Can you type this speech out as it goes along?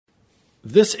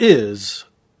This is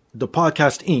the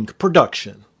Podcast Inc.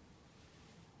 production.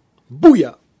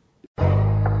 Booyah!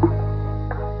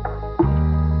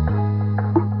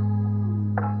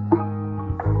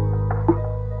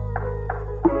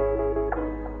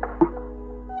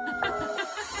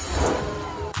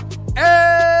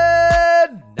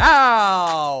 And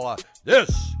now,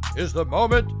 this is the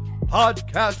moment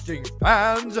podcasting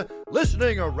fans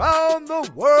listening around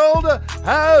the world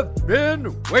have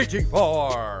been waiting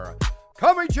for.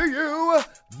 Coming to you,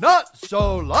 not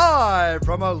so live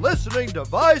from a listening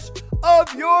device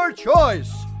of your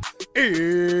choice.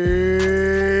 It's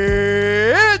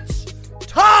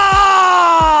time!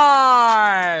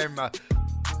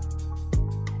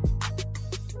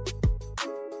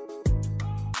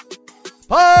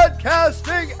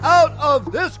 Podcasting out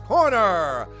of this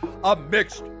corner, a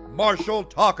mixed martial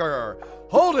talker,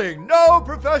 holding no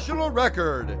professional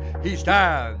record. He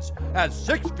stands at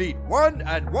 6 feet 1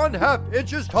 1/2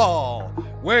 inches tall,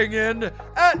 weighing in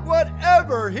at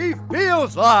whatever he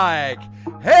feels like.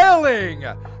 Hailing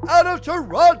out of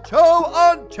Toronto,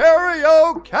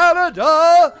 Ontario,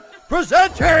 Canada,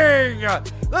 presenting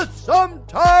the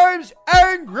sometimes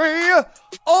angry,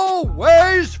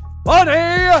 always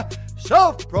funny,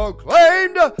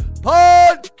 self-proclaimed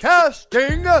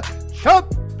podcasting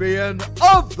champion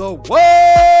of the world,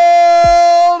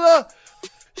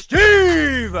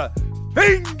 Steve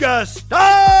Fingerstyles.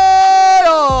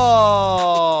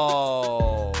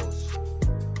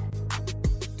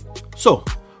 So,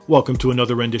 welcome to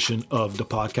another rendition of the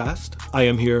podcast. I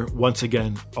am here once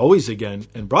again, always again,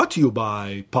 and brought to you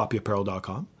by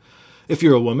poppyapparel.com. If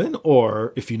you're a woman,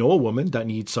 or if you know a woman that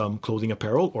needs some clothing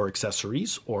apparel or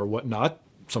accessories or whatnot,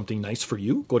 something nice for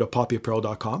you, go to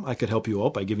poppyapparel.com. I could help you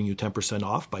out by giving you 10%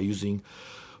 off by using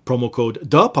promo code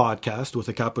THEPODCAST with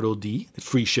a capital D. It's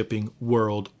free shipping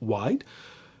worldwide.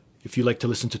 If you like to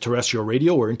listen to terrestrial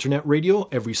radio or internet radio,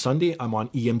 every Sunday I'm on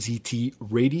EMZT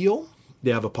Radio.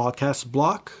 They have a podcast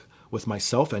block with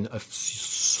myself and a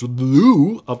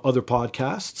slew of other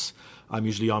podcasts. I'm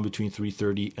usually on between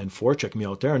 3:30 and 4. Check me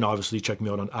out there. And obviously check me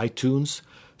out on iTunes,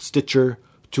 Stitcher,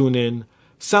 TuneIn,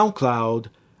 SoundCloud.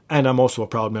 And I'm also a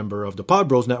proud member of the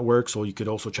Podbros Network. So you could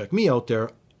also check me out there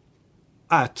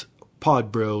at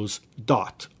podbros.com.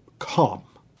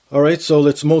 All right, so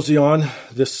let's mosey on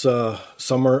this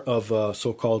summer of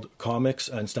so-called comics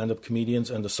and stand-up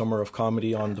comedians and the summer of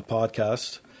comedy on the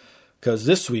podcast. Because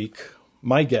this week,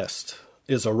 my guest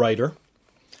is a writer,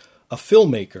 a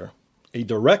filmmaker, a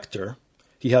director.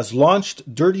 He has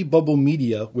launched Dirty Bubble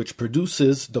Media, which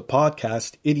produces the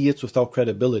podcast Idiots Without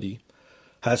Credibility,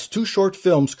 has 2 short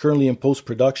films currently in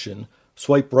post-production,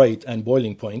 Swipe Right and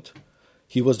Boiling Point.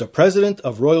 He was the president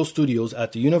of Royal Studios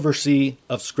at the University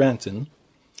of Scranton.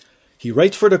 He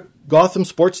writes for the Gotham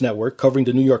Sports Network, covering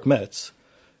the New York Mets.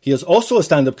 He is also a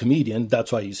stand-up comedian,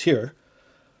 that's why he's here.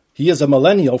 He is a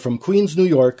millennial from Queens, New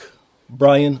York,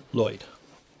 Brian Lloyd.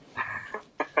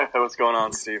 What's going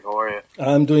on, Steve? How are you?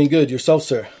 I'm doing good. Yourself,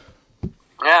 sir?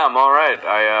 Yeah, I'm all right.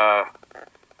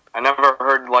 I never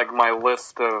heard like my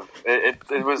list of.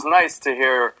 It was nice to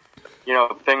hear,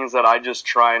 things that I just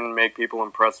try and make people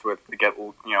impressed with to get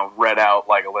read out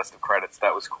like a list of credits.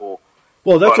 That was cool.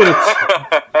 Well, that's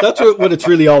what it's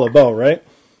really all about, right?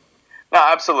 No,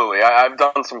 absolutely. I've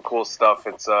done some cool stuff.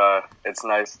 It's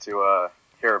nice to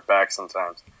hear it back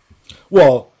sometimes.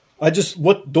 Well.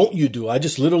 What don't you do? I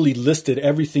just literally listed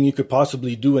everything you could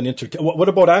possibly do and entertain. What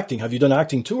about acting? Have you done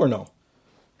acting too or no?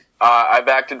 I've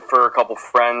acted for a couple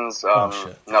friends.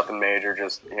 Nothing major,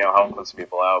 just, helping some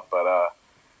people out. But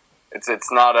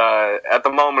it's not, at the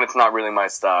moment, it's not really my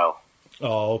style.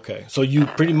 Oh, okay. So you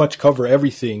pretty much cover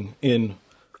everything in,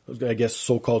 I guess,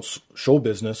 so-called show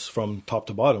business from top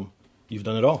to bottom. You've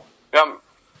done it all. Yeah,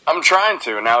 I'm trying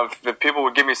to. Now, if people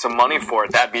would give me some money for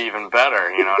it, that'd be even better.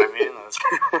 You know what I mean?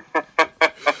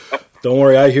 Don't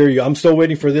worry, I hear you. I'm still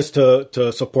waiting for this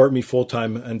to support me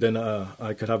full-time, and then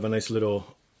I could have a nice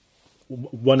little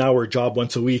 1-hour job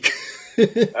once a week.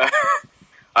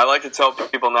 I like to tell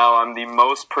people now I'm the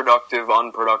most productive,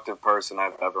 unproductive person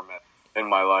I've ever met in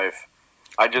my life.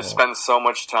 I just spend so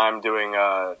much time doing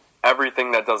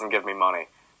everything that doesn't give me money.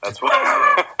 That's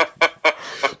why.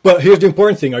 But here's the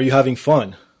important thing. Are you having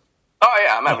fun? Oh,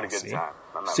 yeah, I'm having a good time.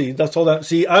 That's all that.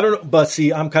 See, I don't know, but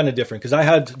I'm kind of different because I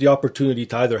had the opportunity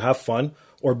to either have fun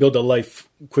or build a life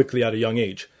quickly at a young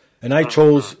age. And I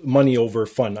chose money over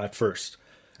fun at first.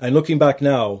 And looking back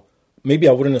now, maybe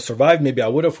I wouldn't have survived, maybe I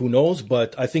would have, who knows,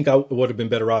 but I think I would have been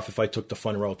better off if I took the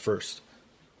fun route first.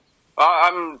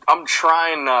 I'm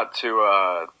trying not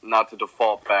to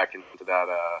default back into that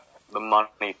the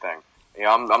money thing.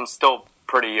 I'm still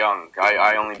pretty young.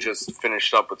 I only just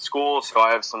finished up with school, so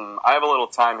I have a little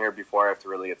time here before I have to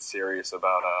really get serious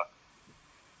about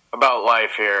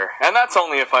life here. And that's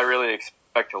only if I really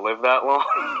expect to live that long,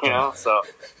 you know. So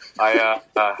I don't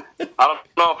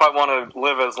know if I want to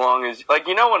live as long as, like,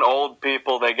 you know, when old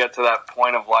people, they get to that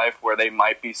point of life where they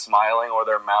might be smiling or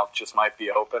their mouth just might be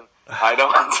open. I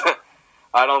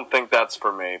don't think that's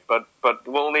for me, but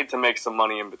we'll need to make some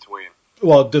money in between.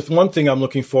 Well, the one thing I'm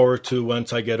looking forward to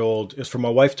once I get old is for my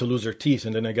wife to lose her teeth,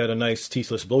 and then I get a nice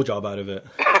teethless blowjob out of it.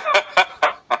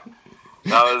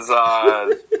 That was,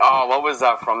 what was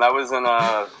that from? That was in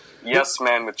Yes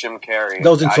Man with Jim Carrey.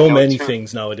 That was in so many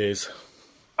things nowadays.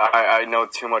 I know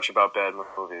too much about bad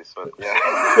movies, but yeah.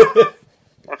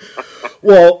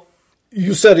 Well,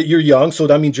 you said it, you're young, so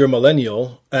that means you're a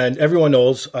millennial, and everyone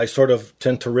knows I sort of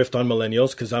tend to riff on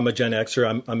millennials because I'm a Gen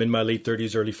Xer. I'm in my late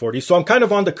 30s, early 40s, so I'm kind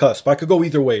of on the cusp. I could go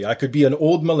either way. I could be an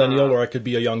old millennial or I could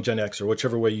be a young Gen Xer,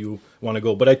 whichever way you want to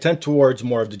go. But I tend towards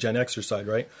more of the Gen Xer side,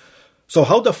 right? So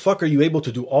how the fuck are you able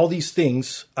to do all these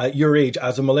things at your age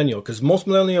as a millennial? Because most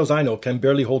millennials I know can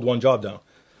barely hold one job down.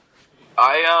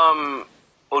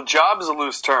 Well, job is a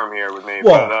loose term here with me.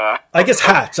 Well, but, I guess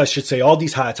hats, I should say. All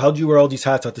these hats. How do you wear all these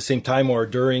hats at the same time or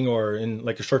during or in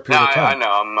like a short period of time? I know.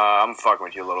 I'm fucking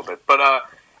with you a little bit. But,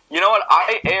 you know what?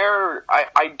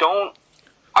 I don't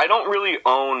really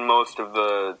own most of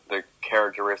the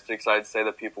characteristics I'd say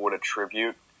that people would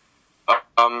attribute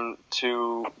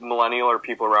to millennial or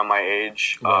people around my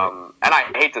age. Right. And I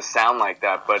hate to sound like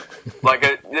that, but like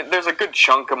there's a good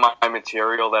chunk of my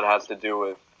material that has to do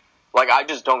with, like, I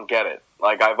just don't get it.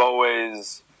 Like, I've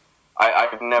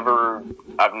never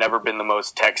been the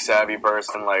most tech savvy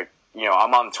person. Like, you know,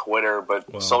 I'm on Twitter,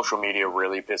 but social media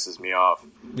really pisses me off.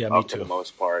 Yeah, me too. For the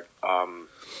most part. And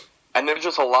there's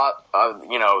just a lot,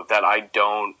 you know, that I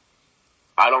don't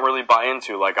really buy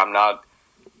into. Like, I'm not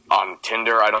on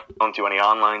Tinder. I don't do any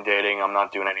online dating. I'm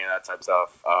not doing any of that type of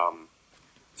stuff.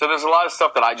 So there's a lot of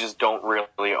stuff that I just don't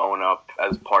really own up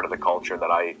as part of the culture that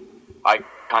I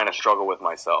kind of struggle with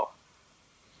myself.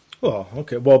 Well,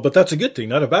 okay. Well, but that's a good thing,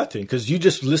 not a bad thing, because you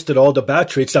just listed all the bad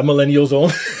traits that millennials own.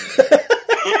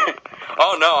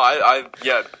 Oh, no.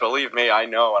 Yeah, believe me, I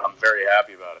know, and I'm very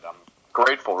happy about it. I'm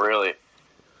grateful, really.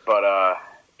 But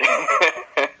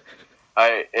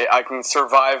I can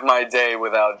survive my day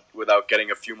without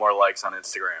getting a few more likes on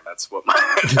Instagram. That's what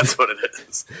it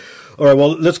is. All right.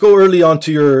 Well, let's go early on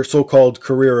to your so-called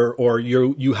career, or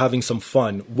you having some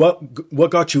fun. What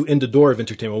got you in the door of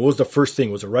entertainment? What was the first thing?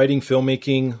 Was it writing,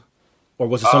 filmmaking, or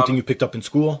was it something you picked up in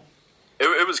school?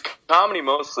 It was comedy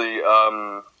mostly.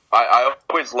 I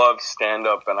always loved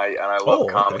stand-up, and I love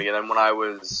comedy. Okay. And then when I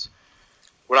was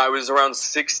around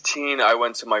 16, I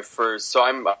went to my first. So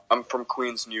I'm from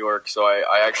Queens, New York. So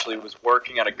I actually was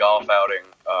working at a golf outing,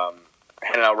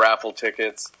 handing out raffle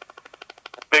tickets,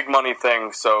 big money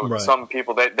thing. So Some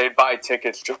people they buy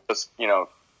tickets just, you know,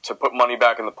 to put money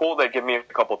back in the pool. They give me a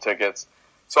couple tickets.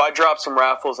 So I dropped some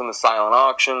raffles in the silent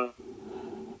auction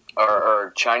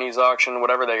or Chinese auction,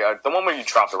 whatever they got. The one where you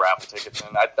drop the raffle tickets in.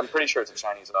 I'm pretty sure it's a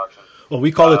Chinese auction. Well,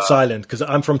 we call it silent because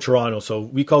I'm from Toronto, so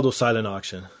we call those silent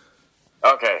auction.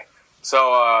 Okay,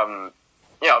 so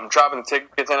yeah, I'm dropping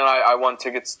tickets in, and I won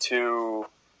tickets to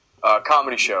a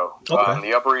comedy show on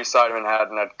the Upper East Side of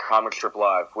Manhattan at Comic Strip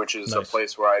Live, which is a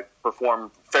place where I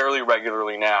perform fairly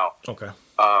regularly now. Okay.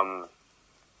 So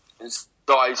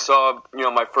I saw, you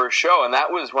know, my first show, and that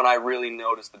was when I really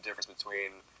noticed the difference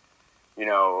between, you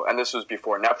know, and this was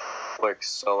before Netflix,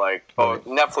 so like,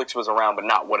 Netflix was around, but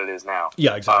not what it is now.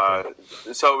 Yeah, exactly.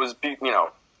 So it was, you know,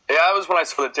 that was when I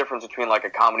saw the difference between like a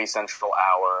Comedy Central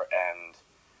hour and,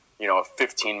 you know, a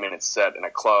 15-minute set in a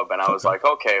club, and I was like,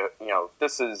 okay, you know,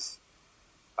 this is,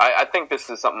 I think this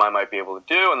is something I might be able to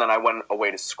do. And then I went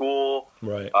away to school.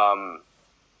 Right.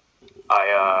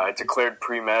 I declared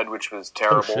pre-med, which was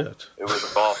terrible. Oh, shit. It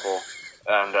was awful.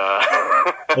 And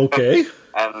okay.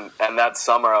 And that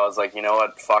summer, I was like, you know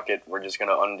what? Fuck it. We're just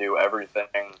gonna undo everything.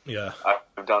 Yeah.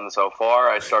 I've done so far.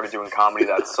 I started doing comedy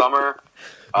that summer.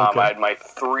 I had my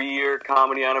 3-year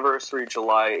comedy anniversary,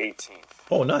 July 18th.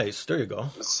 Oh, nice. There you go.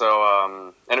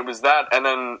 So, and it was that. And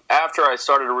then after I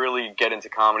started to really get into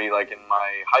comedy, like in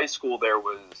my high school, there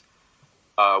was,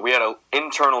 we had an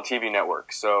internal TV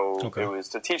network. So it was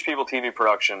to teach people TV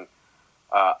production.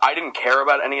 I didn't care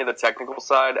about any of the technical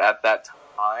side at that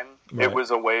time. Right. It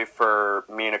was a way for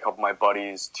me and a couple of my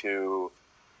buddies to,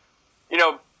 you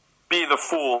know, be the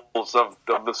fools of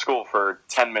the school for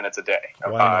 10 minutes a day.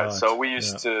 So we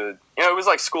used to, you know, it was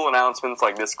like school announcements,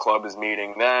 like this club is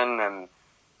meeting then, and,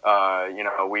 you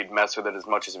know, we'd mess with it as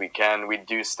much as we can. We'd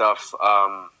do stuff,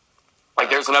 like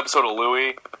there's an episode of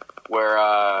Louie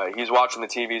where he's watching the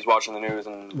TV, he's watching the news,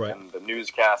 and the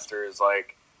newscaster is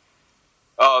like,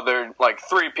 "Oh, there like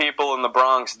 3 people in the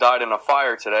Bronx died in a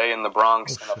fire today. In the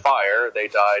Bronx in a fire, they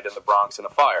died in the Bronx in a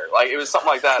fire." Like it was something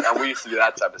like that, and we used to do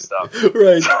that type of stuff.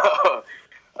 Right.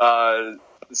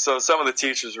 So some of the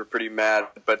teachers were pretty mad,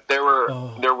 but there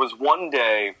was one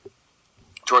day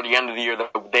toward the end of the year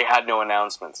that they had no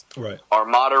announcements. Right. Our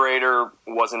moderator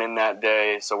wasn't in that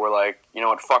day, so we're like, you know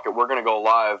what, fuck it, we're going to go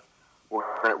live.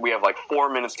 We have like 4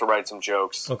 minutes to write some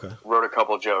jokes. Okay. Wrote a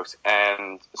couple of jokes.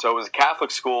 And so it was a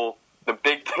Catholic school. The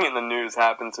big thing in the news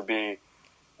happened to be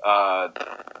a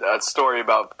story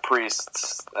about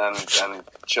priests and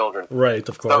children. Right,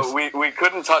 of course. So we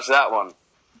couldn't touch that one.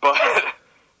 But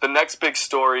the next big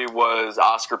story was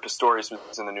Oscar Pistorius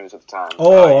was in the news at the time.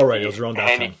 Oh, all right. It was around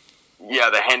that time.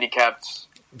 Yeah, the handicapped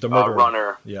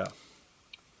runner. Yeah.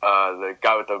 The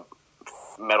guy with the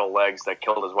metal legs that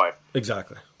killed his wife.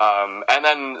 Exactly. And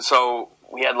then, so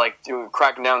we had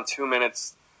cracking down 2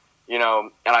 minutes,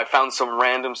 and I found some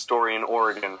random story in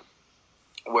Oregon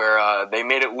where they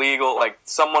made it legal. Like,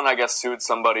 someone, I guess, sued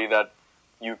somebody that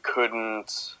you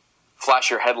couldn't flash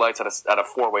your headlights at a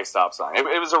 4-way stop sign.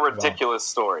 It was a ridiculous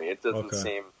story. It doesn't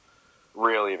seem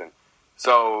real even.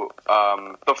 So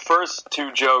the first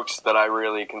 2 jokes that I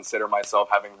really consider myself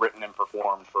having written and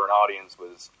performed for an audience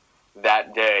was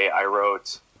that day I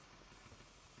wrote,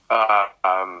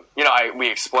 we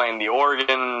explained the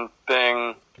Oregon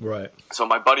thing. Right. So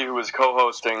my buddy who was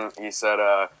co-hosting, he said,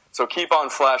 so keep on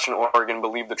flashing Oregon,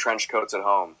 but leave the trench coats at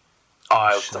home.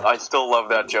 I still love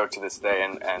that joke to this day,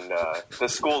 and the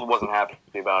school wasn't happy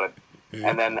about it. Yeah.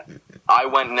 And then I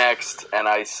went next, and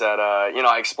I said,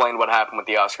 I explained what happened with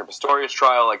the Oscar Pistorius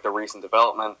trial, like the recent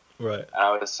development. Right. And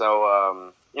I was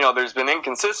so, there's been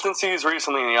inconsistencies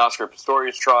recently in the Oscar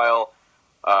Pistorius trial.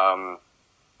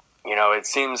 It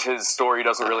seems his story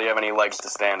doesn't really have any legs to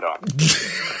stand on.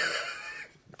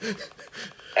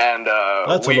 And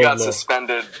we got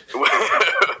suspended.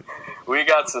 We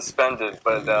got suspended,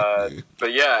 but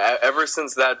yeah, ever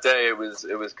since that day, it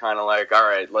was kind of like, all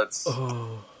right, let's,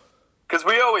 because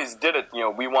we always did it.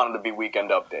 We wanted to be Weekend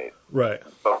Update, right?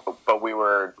 But we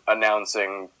were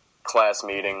announcing class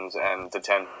meetings and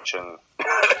detention.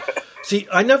 See,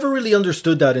 I never really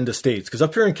understood that in the States, because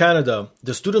up here in Canada,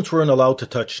 the students weren't allowed to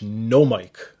touch no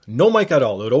mic at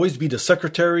all. It would always be the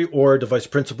secretary or the vice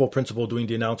principal doing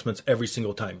the announcements every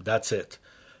single time. That's it.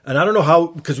 And I don't know how,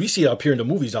 because we see it up here in the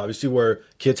movies, obviously, where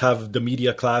kids have the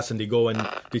media class and they go and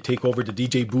they take over the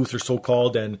DJ booth or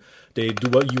so-called, and they do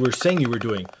what you were saying you were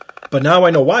doing. But now I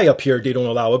know why up here they don't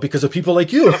allow it, because of people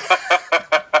like you.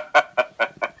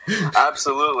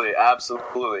 Absolutely.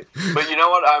 But you know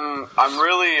what? I'm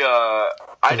really,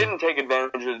 I didn't take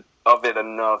advantage of it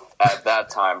enough at that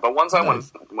time. But once I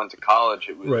went to college,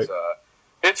 it was,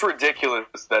 it's ridiculous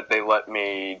that they let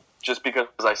me, just because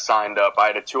I signed up, I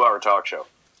had a 2-hour talk show.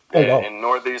 Oh, wow. In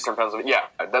northeastern Pennsylvania.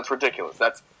 Yeah, that's ridiculous.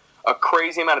 That's a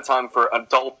crazy amount of time for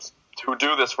adults who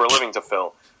do this for a living to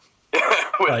fill.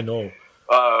 I know.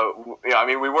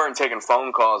 We weren't taking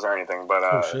phone calls or anything, but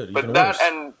but that worse.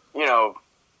 And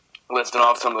listing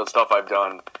off some of the stuff I've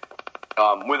done.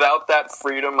 Without that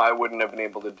freedom, I wouldn't have been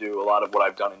able to do a lot of what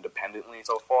I've done independently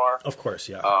so far. Of course,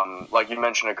 yeah. Like you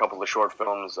mentioned, a couple of short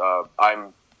films.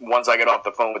 Once I get off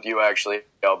the phone with you, actually,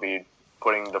 I'll be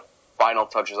putting the final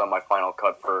touches on my final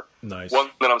cut for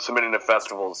one that I'm submitting to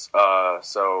festivals.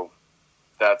 So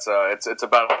that's it's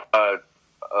about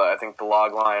I think the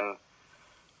log line.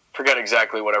 Forget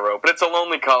exactly what I wrote, but it's a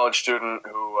lonely college student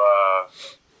who,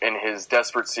 in his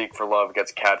desperate seek for love,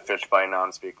 gets catfished by a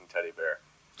non-speaking teddy bear.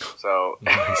 So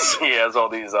he has all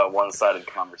these one-sided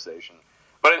conversations.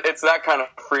 But it's that kind of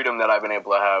freedom that I've been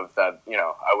able to have that,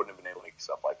 I wouldn't have been able to make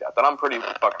stuff like that I'm pretty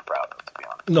fucking proud of, to be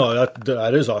honest. No,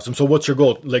 that is awesome. So what's your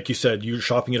goal? Like you said, you're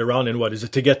shopping it around, and what? Is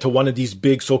it to get to one of these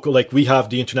big, like we have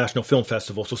the International Film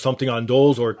Festival, so something on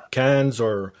those, or Cannes,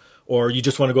 or you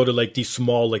just want to go to like these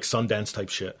small, like Sundance type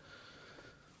shit?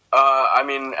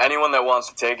 Anyone that wants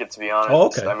to take it, to be honest. Oh,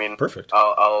 okay. Perfect.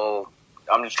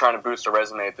 I'm just trying to boost a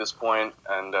resume at this point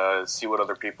and see what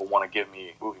other people want to give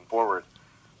me moving forward.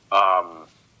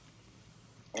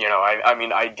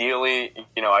 Ideally,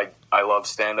 I love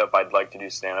stand-up. I'd like to do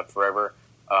stand-up forever.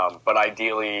 But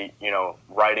ideally,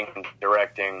 writing and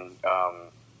directing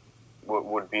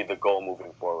would be the goal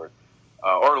moving forward.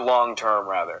 Or long-term,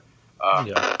 rather.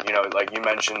 Like you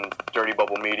mentioned, Dirty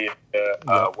Bubble Media,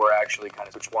 we're actually kind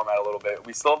of switch format a little bit.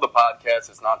 We still have the podcast.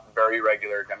 It's not very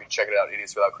regular. Check it out,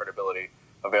 Idiots Without Credibility,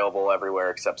 available everywhere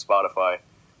except Spotify.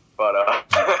 But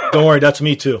don't worry, that's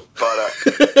me too.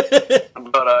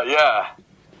 Yeah.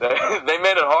 They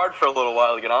made it hard for a little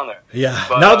while to get on there. Yeah,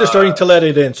 but, now they're starting to let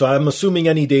it in, so I'm assuming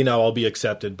any day now I'll be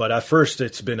accepted. But at first,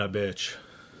 it's been a bitch.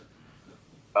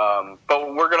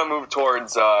 But we're gonna move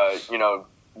towards,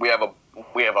 we have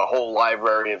a whole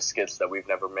library of skits that we've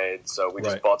never made. So we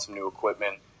just bought some new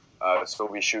equipment. So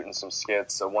we'll be shooting some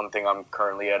skits. So one thing I'm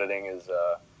currently editing is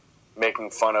making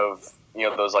fun of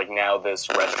those like Now This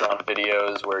restaurant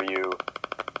videos where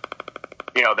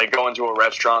they go into a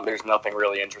restaurant, there's nothing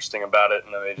really interesting about it,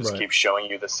 and then they just keep showing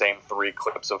you the same 3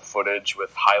 clips of footage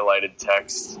with highlighted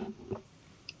text.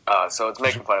 So it's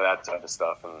making fun of that type of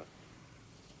stuff,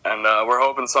 and we're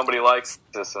hoping somebody likes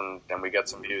this and we get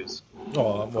some views.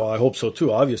 Oh, well, I hope so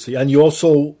too, obviously. And you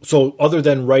also, so other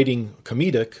than writing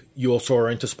comedic, you also are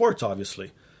into sports,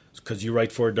 obviously, because you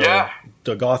write for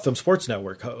the Gotham Sports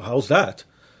Network. How's that?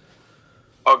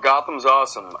 Oh, Gotham's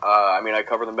awesome. I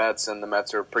cover the Mets, and the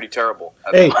Mets are pretty terrible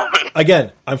at Hey, the moment.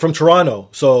 again, I'm from Toronto,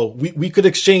 so we could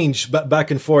exchange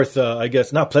back and forth, I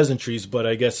guess, not pleasantries, but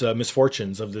I guess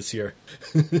misfortunes of this year.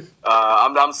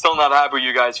 I'm still not happy with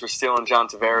you guys for stealing John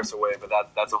Tavares away, but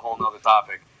that's a whole nother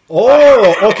topic.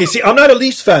 Oh, okay. See, I'm not a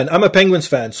Leafs fan. I'm a Penguins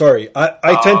fan. Sorry.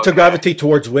 I tend to gravitate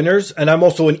towards winners, and I'm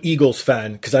also an Eagles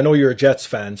fan, because I know you're a Jets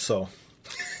fan, so...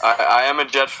 I am a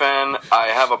Jet fan. I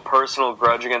have a personal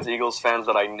grudge against Eagles fans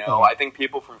that I know. I think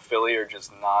people from Philly are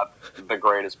just not the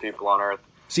greatest people on earth.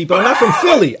 See, but I'm not from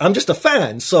Philly. I'm just a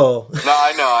fan, so... No,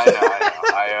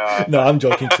 I know. No, I'm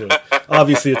joking too.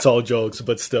 Obviously, it's all jokes,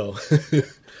 but still.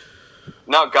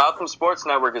 No, Gotham Sports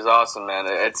Network is awesome, man.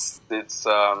 It's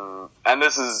and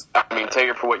this is, take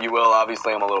it for what you will.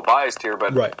 Obviously, I'm a little biased here,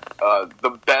 but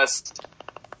the best,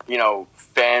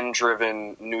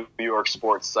 fan-driven New York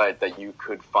sports site that you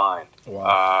could find.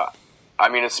 Wow.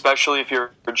 Especially if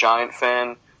you're a Giant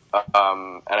fan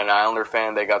and an Islander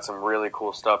fan, they got some really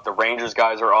cool stuff. The Rangers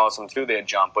guys are awesome too. They had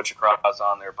John Butchercross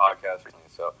on their podcast recently,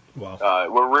 so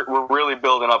we're really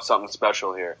building up something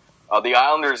special here. The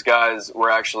Islanders guys were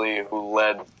actually who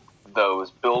led those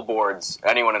billboards.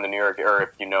 Anyone in the New York area, if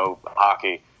you know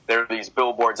hockey, there were these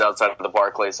billboards outside of the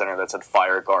Barclays Center that said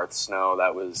 "Fire Garth Snow."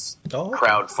 That was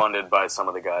crowdfunded by some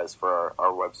of the guys for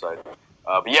our website.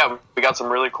 But yeah, we got some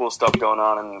really cool stuff going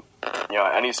on, and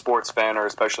any sports fan, or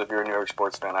especially if you're a New York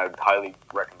sports fan, I would highly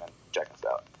recommend checking this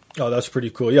out. Oh, that's pretty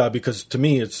cool. Yeah, because to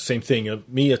me, it's the same thing.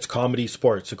 Me, it's comedy,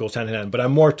 sports. It goes hand in hand. But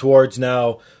I'm more towards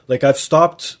now, like I've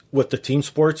stopped with the team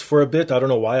sports for a bit. I don't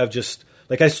know why. I've just,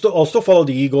 like I'll still follow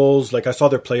the Eagles. Like I saw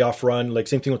their playoff run. Like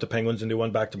same thing with the Penguins, and they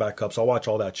won back-to-back cups. I'll watch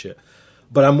all that shit.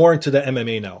 But I'm more into the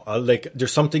MMA now. Like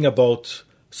there's something about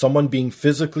someone being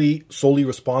physically solely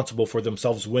responsible for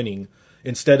themselves winning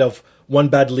instead of one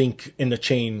bad link in the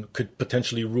chain could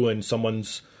potentially ruin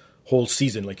someone's whole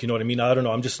season. Like, you know what I mean? I don't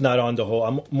know. I'm just not on the whole.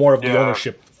 I'm more of the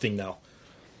ownership thing now.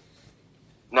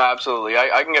 No, absolutely.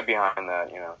 I can get behind that.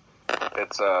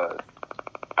 It's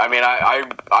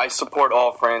I support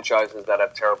all franchises that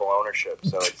have terrible ownership.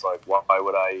 So it's like, why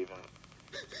would I even?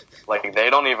 Like, they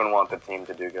don't even want the team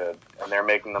to do good, and they're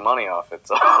making the money off it.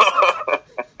 So.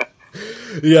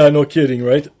 Yeah, no kidding,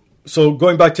 right? So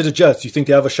going back to the Jets, you think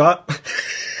they have a shot?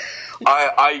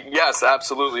 Yes,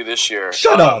 absolutely. This year.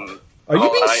 Shut up. Are you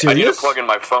being serious? I need to plug in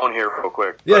my phone here real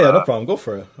quick. Yeah, no problem. Go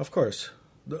for it. Of course.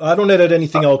 I don't edit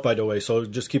anything out, by the way, so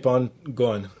just keep on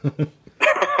going.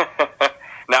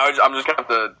 Now I'm just going to have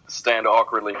to stand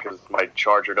awkwardly because my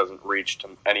charger doesn't reach to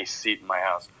any seat in my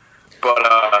house. But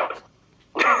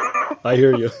I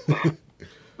hear you.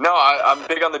 No, I'm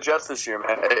big on the Jets this year,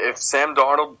 man. If Sam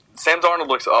Darnold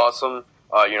looks awesome.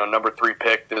 Number 3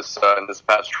 pick in this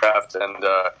past draft, and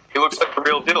he looks like a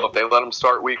real deal. If they let him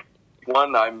start week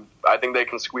 1, I think they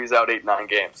can squeeze out 8-9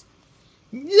 games.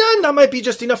 Yeah, and that might be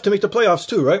just enough to make the playoffs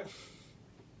too, right?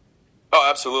 Oh,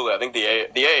 absolutely. I think the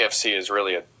AFC is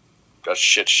really a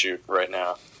shit shoot right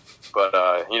now. But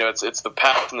it's the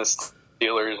Pats and the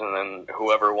Steelers, and then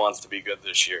whoever wants to be good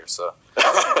this year. So.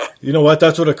 You know what?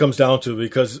 That's what it comes down to,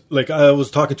 because like I was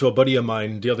talking to a buddy of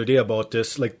mine the other day about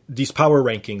this, like these power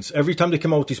rankings. Every time they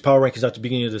come out with these power rankings at the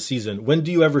beginning of the season, when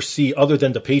do you ever see, other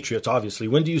than the Patriots, obviously,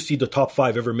 when do you see the top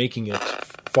 5 ever making it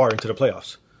far into the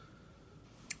playoffs?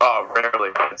 Oh,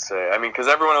 rarely, I'd say. Because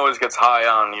everyone always gets high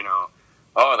on,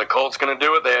 the Colts going to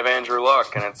do it. They have Andrew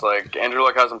Luck, and it's like Andrew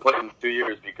Luck hasn't played in 2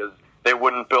 years because they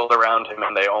wouldn't build around him,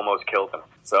 and they almost killed him.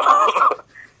 So,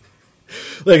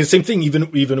 like the same thing,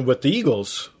 even with the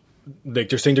Eagles. Like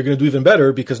they're saying they're going to do even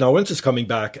better because now Wentz is coming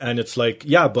back, and it's like,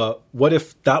 yeah, but what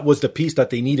if that was the piece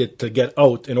that they needed to get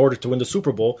out in order to win the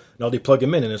Super Bowl? Now they plug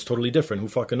him in, and it's totally different. Who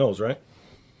fucking knows, right?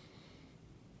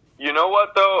 You know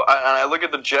what, though? I look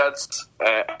at the Jets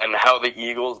and how the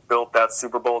Eagles built that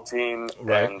Super Bowl team,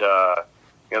 right. and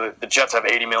the Jets have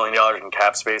 $80 million in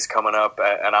cap space coming up,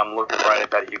 and I'm looking right at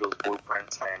that Eagles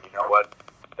blueprint saying, you know what,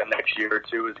 the next year or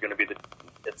two is going to be the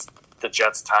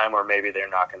Jets' time, or maybe they're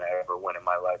not going to ever win in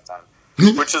my lifetime,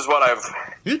 which is what I've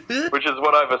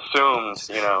assumed,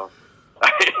 you know.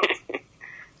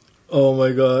 Oh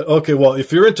my God. Okay, well,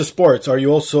 if you're into sports, are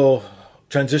you also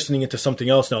transitioning into something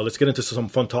else now? Let's get into some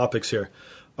fun topics here.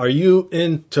 Are you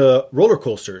into roller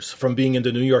coasters from being in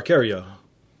the New York area?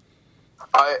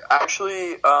 I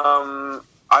actually, I'm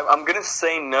going to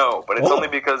say no, but it's only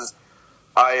because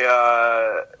when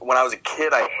I was a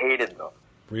kid, I hated them.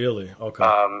 Really? Okay.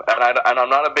 And I'm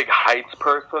not a big heights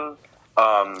person.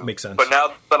 Makes sense. But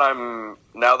now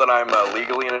that I'm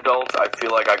legally an adult, I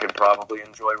feel like I could probably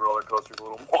enjoy roller coasters a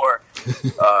little more.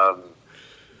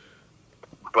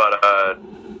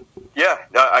 Yeah,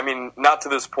 I mean, not to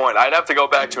this point. I'd have to go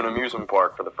back to an amusement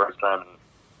park for the first time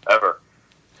ever.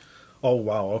 Oh,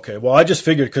 wow. Okay. Well, I just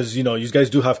figured because, you know, you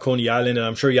guys do have Coney Island, and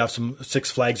I'm sure you have some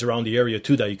Six Flags around the area,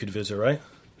 too, that you could visit, right?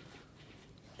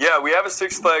 Yeah, we have a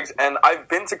Six Flags, and I've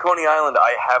been to Coney Island.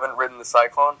 I haven't ridden the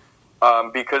Cyclone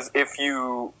because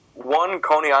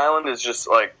Coney Island is just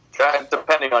like,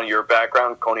 depending on your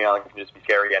background, Coney Island can just be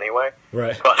scary anyway.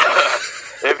 Right. But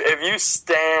if you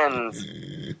stand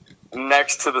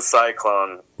next to the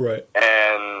Cyclone right.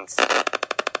 and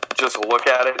just look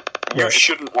at it, you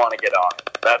shouldn't want to get on it.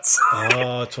 That's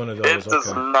it's one of those. It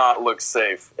does not look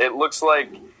safe. It looks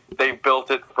like they built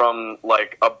it from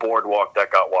like a boardwalk that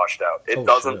got washed out. It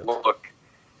doesn't look.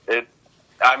 It.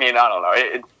 I mean, I don't know.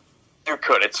 You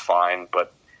could. It's fine,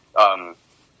 but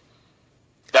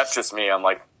that's just me. I'm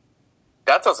like,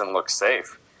 that doesn't look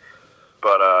safe.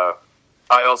 But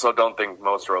I also don't think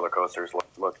most roller coasters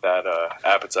look that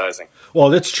appetizing. Well,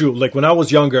 that's true. Like when I was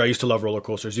younger, I used to love roller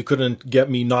coasters. You couldn't get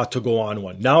me not to go on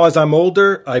one. Now, as I'm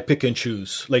older, I pick and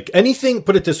choose. Like anything,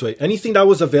 put it this way, anything that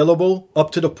was available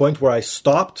up to the point where I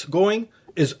stopped going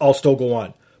I'll still go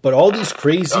on. But all these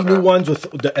crazy new ones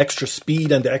with the extra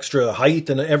speed and the extra height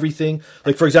and everything.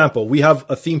 Like, for example, we have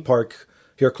a theme park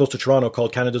here close to Toronto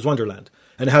called Canada's Wonderland.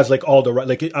 And it has like all the,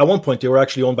 like at one point they were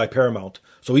actually owned by Paramount.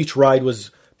 So each ride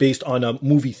was based on a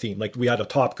movie theme. Like we had a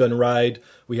Top Gun ride.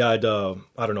 We had,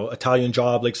 Italian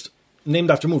Job, like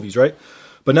named after movies, right?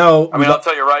 But now... I mean, I'll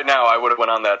tell you right now, I would have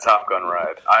went on that Top Gun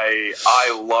ride.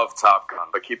 I love Top Gun,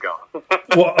 but keep going.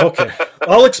 Well, okay.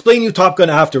 I'll explain you Top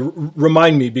Gun after.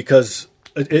 Remind me, because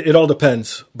it all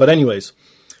depends. But anyways,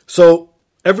 so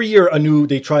every year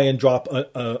they try and drop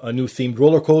a new themed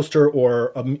roller coaster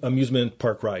or amusement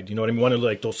park ride. You know what I mean? One of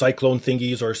like those cyclone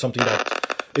thingies or something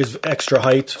that is extra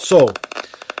height. So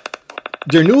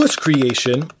their newest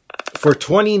creation for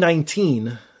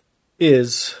 2019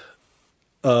 is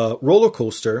a roller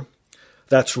coaster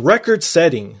that's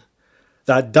record-setting,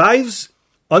 that dives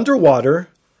underwater,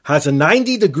 has a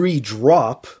 90-degree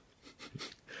drop,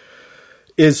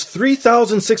 is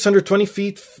 3,620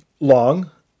 feet long,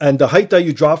 and the height that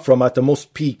you drop from at the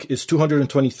most peak is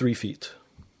 223 feet.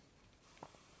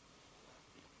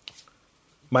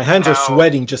 My hands are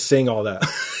sweating just saying all that.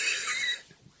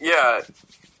 Yeah.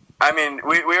 I mean,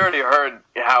 we already heard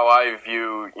how I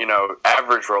view,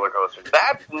 average roller coasters.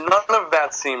 None of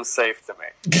that seems safe to me.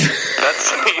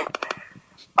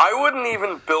 I wouldn't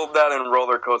even build that in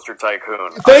Roller Coaster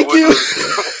Tycoon. Thank you.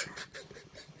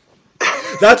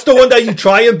 That's the one that you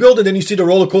try and build, and then you see the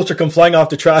roller coaster come flying off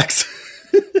the tracks.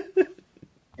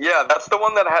 Yeah, that's the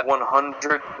one that had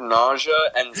 100 nausea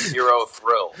and 0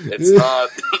 thrill. It's not...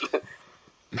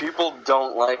 People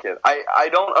don't like it. I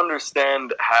don't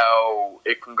understand how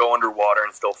it can go underwater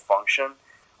and still function.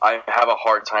 I have a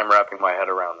hard time wrapping my head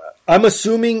around that. I'm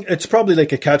assuming it's probably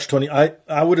like a catch-20.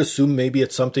 I would assume maybe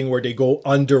it's something where they go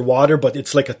underwater, but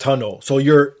it's like a tunnel. So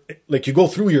you go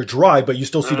through, you're dry, but you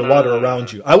still see the water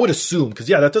around you. I would assume, because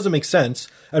that doesn't make sense.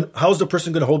 And how's the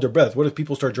person going to hold their breath? What if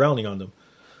people start drowning on them?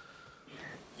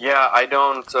 Yeah, I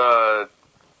don't...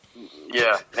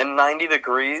 Yeah, and 90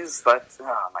 degrees, oh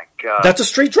my God. That's a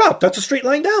straight drop. That's a straight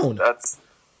line down. That's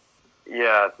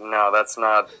not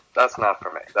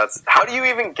for me. How do you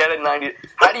even get it 90,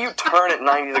 how do you turn it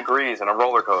 90 degrees in a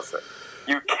roller coaster?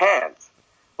 You can't.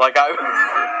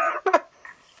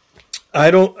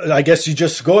 I guess you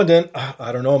just go and then,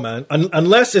 I don't know, man.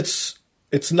 Unless it's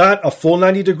not a full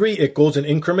 90 degree, it goes in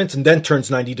increments and then turns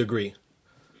 90 degree.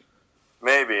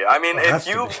 Maybe. I mean, if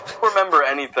you remember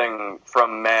anything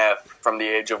from math from the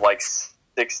age of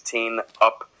 16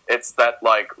 up, it's that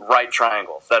right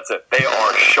triangles. That's it. They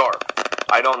are sharp.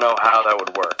 I don't know how that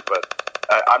would work, but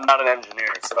I'm not an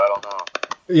engineer, so I don't know.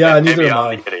 Yeah, neither am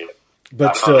I.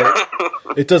 But still,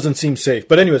 it doesn't seem safe.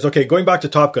 But anyways, okay, going back to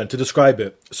Top Gun to describe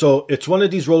it. So it's one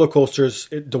of these roller coasters.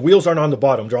 The wheels aren't on the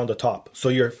bottom; they're on the top. So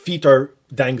your feet are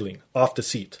dangling off the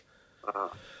seat.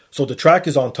 So the track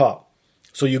is on top.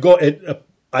 So you go,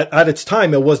 at its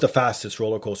time, it was the fastest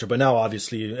roller coaster, but now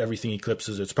obviously everything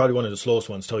eclipses it. It's probably one of the slowest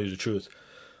ones, tell you the truth.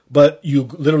 But you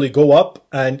literally go up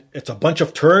and it's a bunch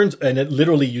of turns and it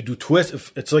literally, you do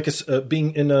twists. It's like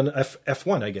being in an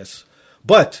F1, I guess.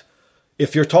 But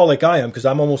if you're tall like I am, because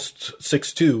I'm almost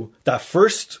 6'2", that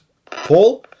first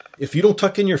pull, if you don't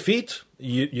tuck in your feet,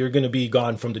 you're going to be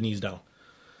gone from the knees down.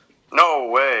 No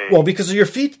way. Well, because of your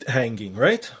feet hanging,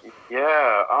 right?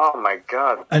 Yeah. Oh my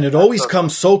God. And it always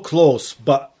comes so close,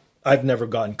 but I've never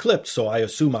gotten clipped, so I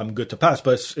assume I'm good to pass.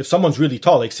 But if someone's really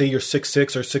tall, like say you're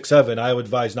 6'6" or 6'7", I would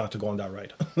advise not to go on that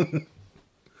ride.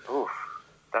 Oof.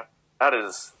 That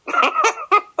is...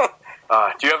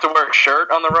 do you have to wear a shirt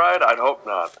on the ride? I'd hope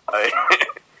not.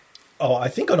 Oh, I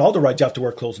think on all the rides you have to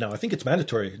wear clothes now. I think it's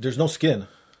mandatory. There's no skin.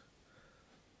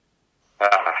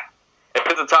 If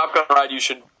it's a Top Gun ride, you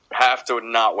should have to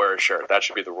not wear a shirt. That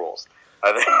should be the rules,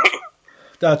 I think.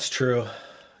 That's true.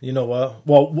 You know what?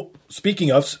 Well,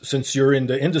 speaking of, since you're in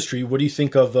the industry, what do you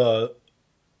think of,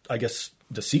 I guess,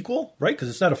 the sequel, right? Because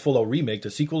it's not a full-out remake,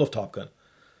 the sequel of Top Gun.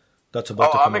 That's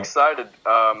about to come I'm excited,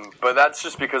 but that's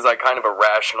just because I kind of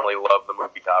irrationally love the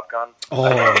movie Top Gun.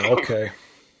 Oh, okay.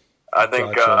 I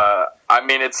think, Gotcha. I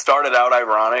mean, it started out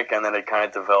ironic, and then it kind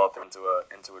of developed into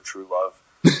a true love.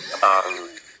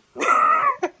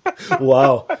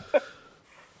 Wow.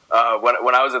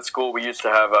 When I was at school, we used to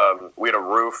have we had a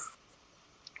roof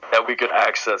that we could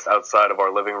access outside of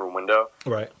our living room window.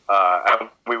 Right. And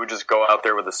we would just go out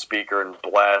there with a speaker and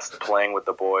blast Playing with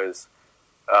the Boys,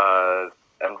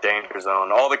 and Danger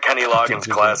Zone, all the Kenny Loggins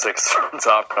classics from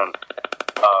Top Gun.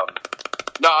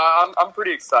 No, I'm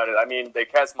pretty excited. I mean, they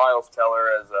cast Miles Teller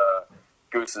as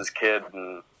Goose's kid,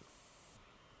 and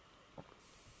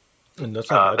that's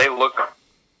not bad. they look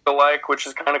alike, which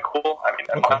is kind of cool. I mean,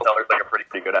 Miles Teller's like a pretty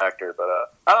good actor, but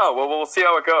I don't know. Well, we'll see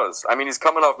how it goes. I mean, he's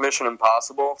coming off Mission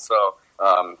Impossible, so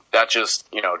that just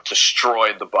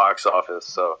destroyed the box office.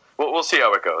 So we'll see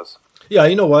how it goes. Yeah,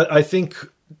 you know what? I think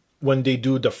when they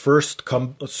do the first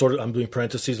I'm doing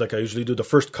parentheses like I usually do, the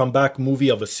first comeback movie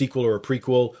of a sequel or a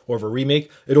prequel or of a remake,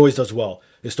 it always does well.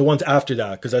 It's the ones after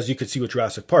that, because as you could see with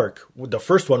Jurassic Park, the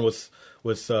first one with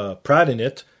Pratt in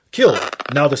it killed.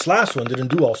 Now this last one didn't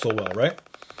do all so well, right?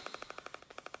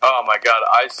 Oh my God,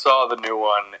 I saw the new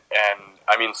one, and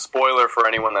I mean, spoiler for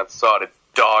anyone that saw it, it's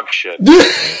dog shit.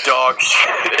 Dog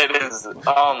shit. It is.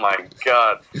 Oh my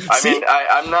God. I mean,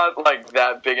 I'm not like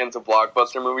that big into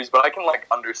blockbuster movies, but I can like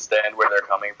understand where they're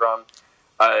coming from.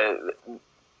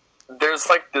 There's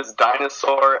like this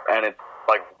dinosaur, and it's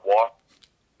like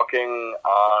walking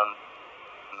on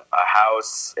a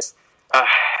house.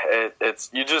 It's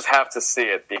you just have to see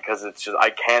it, because it's just, I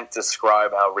can't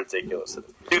describe how ridiculous it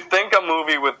is. You think a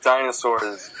movie with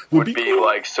dinosaurs would be cool,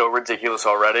 like so ridiculous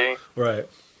already, right?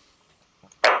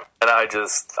 And I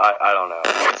don't know.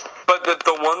 But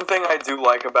the one thing I do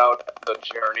like about the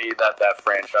journey that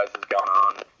franchise has gone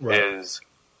on is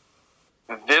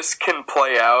this can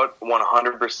play out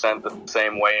 100% the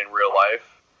same way in real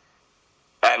life,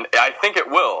 and I think it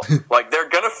will. Like, they're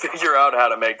gonna figure out how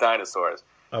to make dinosaurs.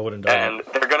 I wouldn't doubt and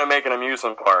they're going to make an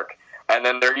amusement park. And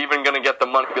then they're even going to get the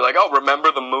money to be like, oh,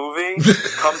 remember the movie?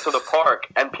 Come to the park.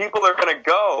 And people are going to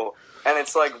go. And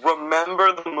it's like,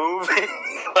 remember the movie?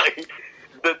 Like,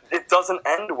 it doesn't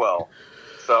end well.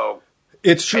 So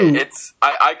it's true.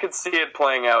 I could see it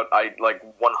playing out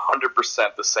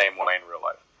 100% the same way in real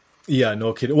life. Yeah,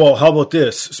 no kidding. Well, how about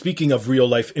this? Speaking of real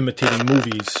life imitating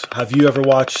movies, have you ever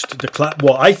watched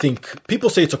well, I think people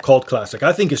say it's a cult classic.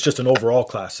 I think it's just an overall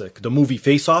classic. The movie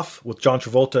Face Off with John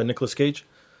Travolta and Nicolas Cage.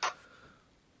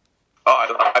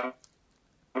 Oh,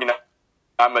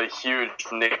 I'm a huge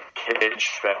Nick Cage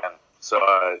fan. So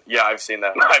yeah, I've seen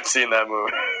that. I've seen that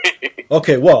movie.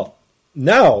 Okay, well,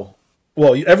 now,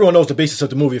 everyone knows the basis of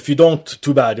the movie. If you don't,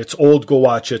 too bad. It's old. Go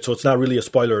watch it. So it's not really a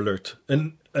spoiler alert.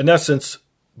 In essence,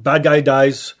 bad guy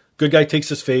dies, good guy takes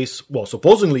his face,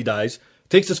 supposedly dies,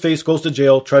 takes his face, goes to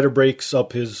jail, breaks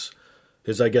up his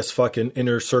I guess, fucking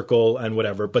inner circle and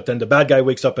whatever. But then the bad guy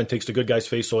wakes up and takes the good guy's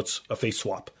face, so it's a face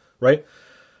swap, right?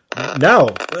 Now,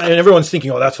 and everyone's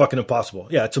thinking, oh, that's fucking impossible.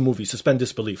 Yeah, it's a movie. Suspend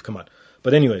disbelief. Come on.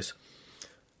 But anyways,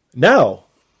 now,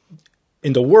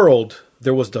 in the world,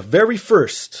 there was the very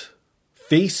first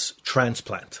face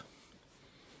transplant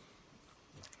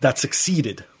that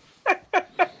succeeded.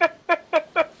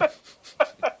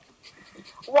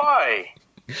 Why?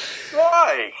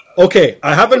 Okay,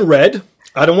 I haven't read.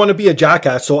 I don't want to be a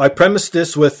jackass, so I premise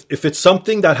this with, if it's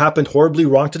something that happened horribly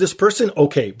wrong to this person,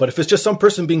 okay. But if it's just some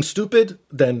person being stupid,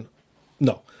 then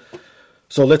no.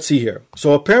 So let's see here.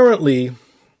 So apparently,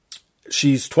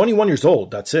 she's 21 years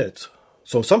old. That's it.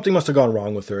 So something must have gone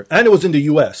wrong with her. And it was in the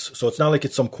US, so it's not like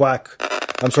it's some quack,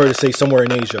 I'm sorry to say, somewhere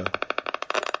in Asia.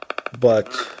 But,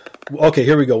 okay,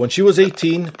 here we go. When she was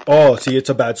 18, oh, see, it's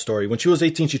a bad story. When she was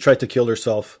 18, she tried to kill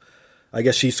herself. I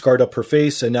guess she scarred up her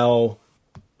face, and now,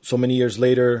 so many years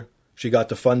later, she got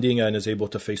the funding and is able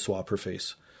to face swap her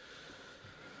face.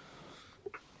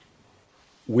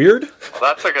 Weird? Well,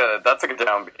 that's like a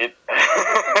downbeat.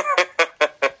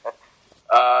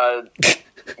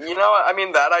 You know, I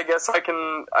mean, that I guess I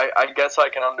can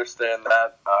understand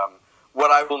that.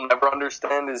 What I will never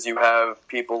understand is you have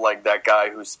people like that guy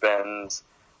who spends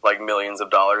like millions of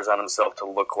dollars on himself to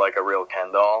look like a real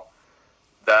Ken doll.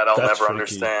 That I'll never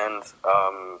understand.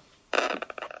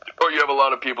 Or you have a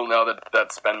lot of people now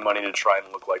that spend money to try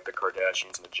and look like the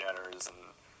Kardashians and the Jenners, and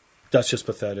that's just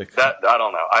pathetic. That I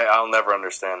don't know. I'll never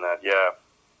understand that. Yeah.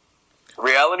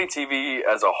 Reality TV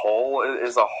as a whole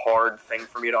is a hard thing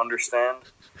for me to understand.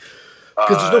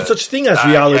 Because there's no such thing as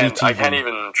reality TV. I can't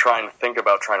even try and think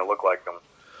about trying to look like them.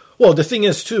 Well, the thing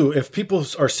is, too, if people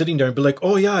are sitting there and be like,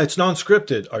 oh, yeah, it's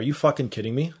non-scripted. Are you fucking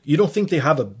kidding me? You don't think they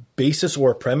have a basis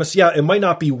or a premise? Yeah, it might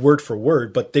not be word for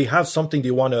word, but they have something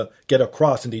they want to get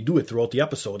across, and they do it throughout the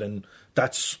episode. And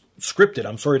that's scripted,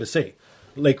 I'm sorry to say.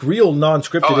 Like, real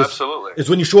non-scripted is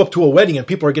when you show up to a wedding and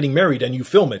people are getting married and you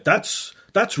film it. That's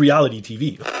reality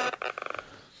TV.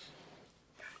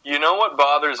 You know what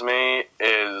bothers me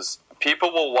is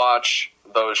people will watch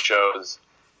those shows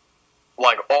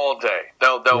like all day.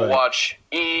 They'll watch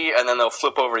E, and then they'll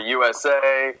flip over to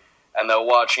USA, and they'll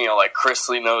watch, you know, like Chris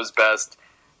Lee Knows Best.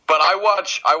 But I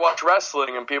watch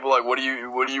wrestling, and people are like, what are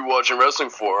you watching wrestling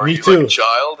for? Are you like a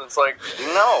child? It's like,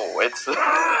 no, it's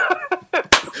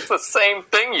it's the same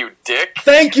thing, you dick.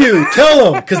 Thank you.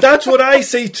 Tell them, because that's what I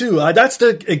say too. That's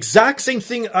the exact same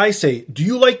thing I say. Do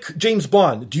you like James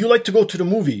Bond? Do you like to go to the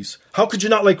movies? How could you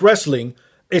not like wrestling?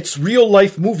 It's real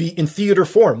life movie in theater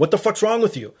form. What the fuck's wrong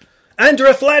with you? And you're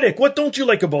athletic. What don't you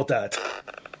like about that?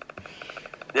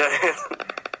 Yeah.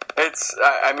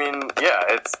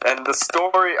 And the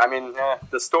story,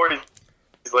 the stories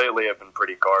lately have been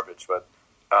pretty garbage, but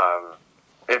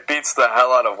it beats the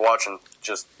hell out of watching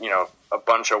just, you know, a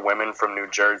bunch of women from New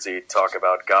Jersey talk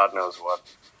about God knows what.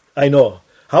 I know.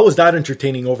 How is that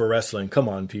entertaining over wrestling? Come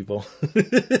on, people.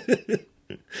 It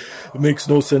makes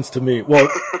no sense to me. Well,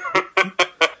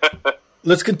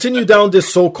 let's continue down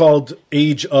this so-called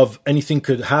age of anything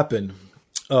could happen.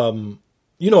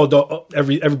 You know,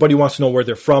 everybody wants to know where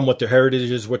they're from, what their heritage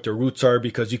is, what their roots are,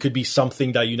 because you could be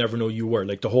something that you never know you were.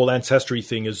 Like the whole ancestry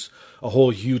thing is a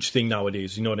whole huge thing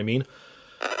nowadays. You know what I mean?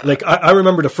 Like I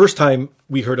remember the first time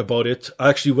we heard about it, I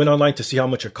actually went online to see how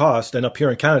much it cost. And up here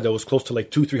in Canada, it was close to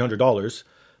like $200-300.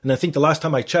 And I think the last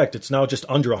time I checked, it's now just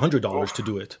under $100 to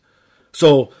do it.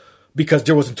 So because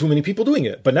there wasn't too many people doing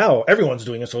it, but now everyone's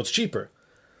doing it, so it's cheaper.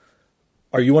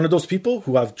 Are you one of those people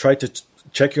who have tried to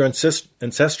check your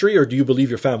ancestry, or do you believe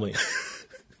your family?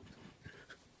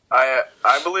 I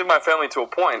believe my family to a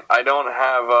point. I don't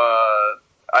have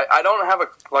I don't have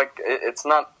it's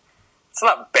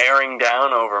not bearing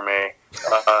down over me.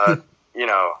 You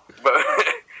know,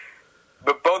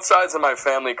 but both sides of my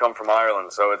family come from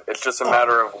Ireland, so it's just a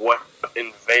matter of what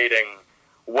invading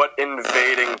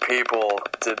people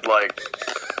did, like,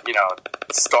 you know,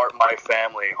 start my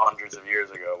family hundreds of years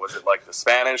ago. Was it like the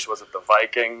Spanish? Was it the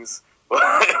Vikings?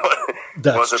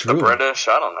 Was it the British?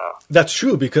 I don't know. That's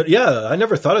true, because, yeah, I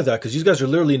never thought of that, because you guys are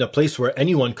literally in a place where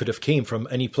anyone could have came from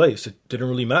any place. It didn't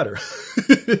really matter.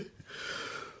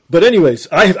 But anyways,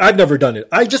 I've never done it.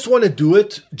 I just want to do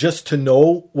it just to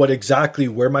know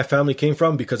where my family came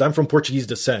from, because I'm from Portuguese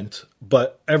descent,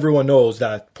 but everyone knows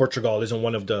that Portugal isn't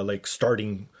one of the, like,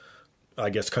 starting, I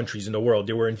guess, countries in the world.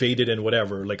 They were invaded and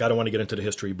whatever. Like, I don't want to get into the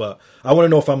history, but I want to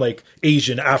know if I'm, like,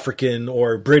 Asian, African,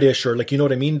 or British, or, like, you know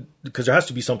what I mean? Because there has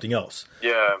to be something else.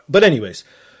 Yeah. But anyways,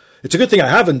 it's a good thing I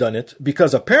haven't done it,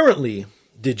 because apparently,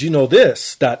 did you know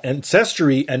this, that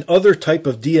Ancestry and other type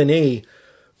of DNA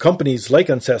companies like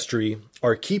Ancestry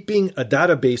are keeping a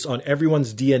database on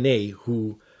everyone's DNA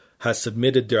who has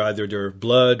submitted either their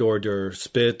blood or their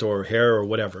spit or hair or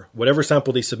whatever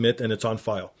sample they submit, and it's on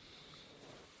file.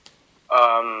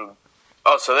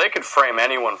 So they could frame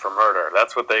anyone for murder.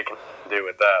 That's what they can do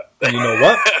with that. You know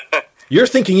what? You're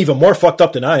thinking even more fucked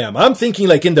up than I am. I'm thinking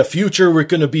like in the future we're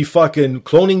going to be fucking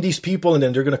cloning these people, and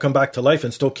then they're going to come back to life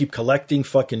and still keep collecting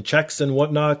fucking checks and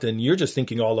whatnot, and you're just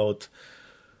thinking all out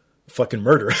fucking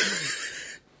murder.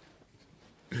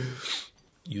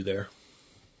 You there?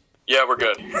 Yeah, we're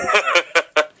good.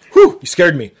 Whew, you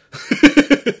scared me.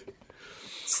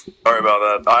 Sorry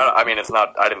about that. I mean, it's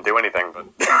not, I didn't do anything, but...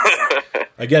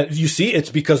 Again, you see, it's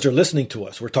because they're listening to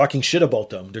us. We're talking shit about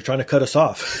them. They're trying to cut us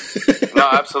off. No,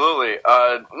 absolutely.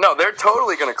 No, they're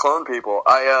totally going to clone people.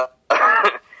 I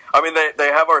mean, they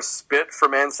have our spit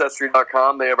from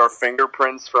Ancestry.com. They have our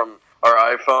fingerprints from our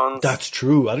iPhones. That's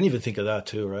true. I didn't even think of that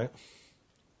too, right?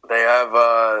 They have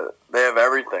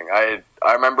everything. I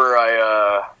remember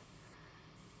I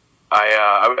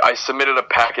submitted a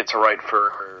packet to write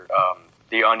for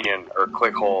The Onion or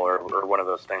Clickhole or one of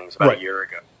those things about a year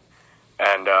ago,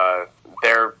 and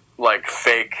their like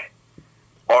fake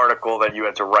article that you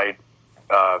had to write,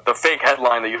 the fake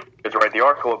headline that you had to write the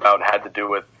article about had to do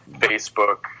with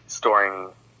Facebook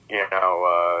storing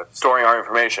our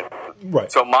information.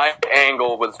 Right. So my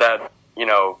angle was that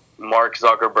Mark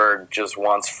Zuckerberg just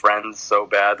wants friends so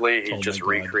badly. He's just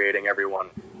recreating everyone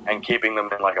and keeping them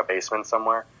in like a basement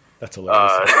somewhere. That's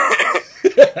hilarious.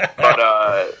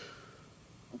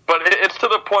 But it's to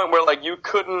the point where like you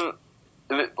couldn't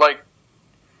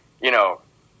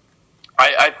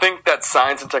I think that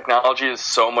science and technology is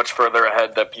so much further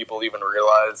ahead that people even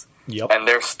realize. Yep. And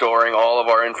they're storing all of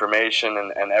our information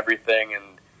and everything.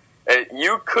 And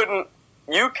you can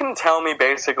tell me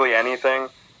basically anything,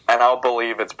 and I'll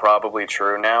believe it's probably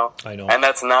true now. I know. And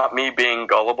that's not me being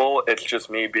gullible. It's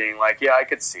just me being like, yeah, I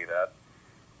could see that.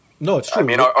 No, it's true. I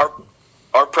mean,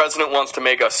 our president wants to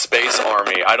make a space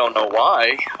army. I don't know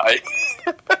why.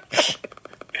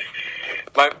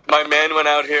 My man went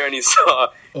out here and he saw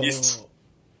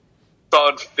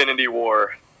Infinity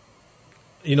War.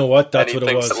 You know what? That's what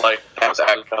it was. And he thinks that,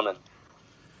 that was coming.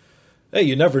 Hey,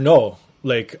 you never know.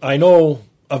 Like, I know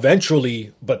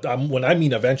eventually, but when I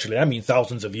mean eventually, I mean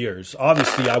thousands of years.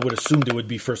 Obviously, I would assume there would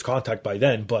be first contact by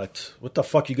then, but what the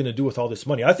fuck are you going to do with all this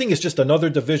money? I think it's just another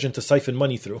division to siphon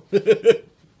money through.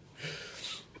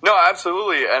 No,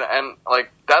 absolutely. And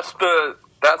like, that's the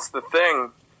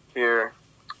thing here.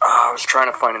 Oh, I was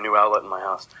trying to find a new outlet in my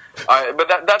house. But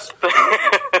that's the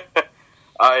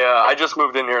I just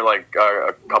moved in here like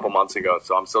a couple months ago,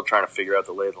 so I'm still trying to figure out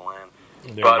the lay of the land.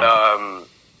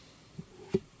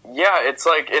 Yeah, it's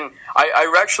like,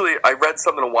 I read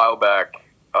something a while back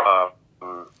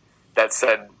that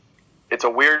said it's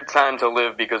a weird time to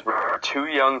live because we're too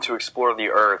young to explore the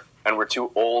Earth and we're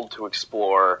too old to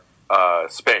explore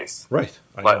space. Right.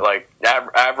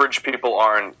 Average people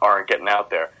aren't getting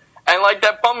out there. And, like,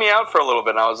 that bummed me out for a little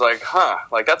bit, and I was like,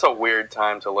 like, that's a weird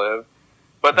time to live.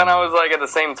 But then I was like, at the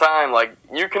same time, like,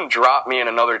 you can drop me in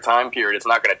another time period. It's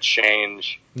not going to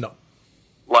change. No.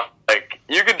 Like,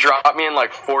 you could drop me in,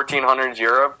 like, 1400s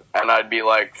Europe, and I'd be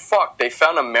like, fuck, they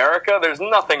found America? There's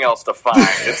nothing else to find.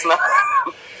 It's not...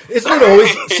 Isn't it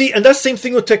always... See, and that's the same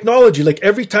thing with technology. Like,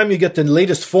 every time you get the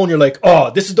latest phone, you're like,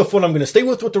 oh, this is the phone I'm going to stay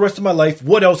with the rest of my life.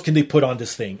 What else can they put on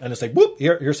this thing? And it's like, whoop,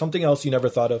 here's something else you never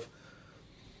thought of.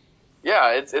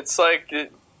 Yeah, it's like...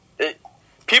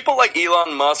 people like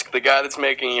Elon Musk, the guy that's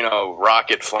making,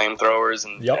 rocket flamethrowers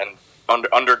and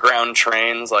underground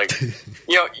trains, like,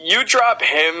 you drop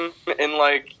him in,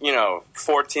 like,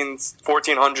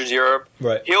 1400s Europe,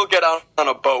 right. He'll get out on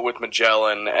a boat with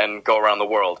Magellan and go around the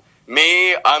world.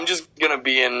 Me, I'm just going to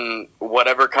be in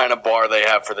whatever kind of bar they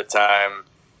have for the time,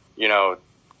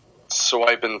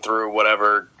 swiping through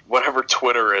whatever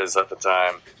Twitter is at the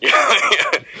time.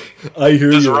 I hear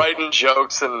just you. writing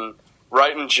jokes and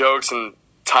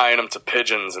tying them to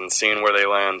pigeons and seeing where they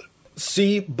land.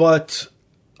 See, but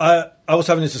I was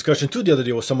having this discussion too the other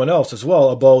day with someone else as well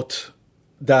about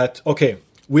that. Okay,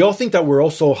 we all think that we're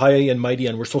all so high and mighty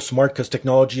and we're so smart because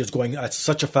technology is going at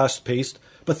such a fast pace.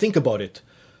 But think about it.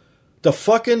 The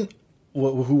fucking,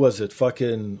 who was it?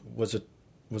 Was it?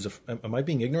 Am I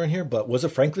being ignorant here? But was it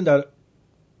Franklin that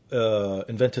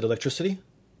invented electricity?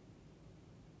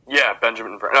 Yeah,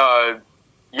 Benjamin Franklin.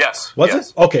 Yes. Was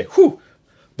it? Okay. Whew.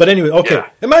 But anyway, okay. Yeah.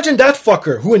 Imagine that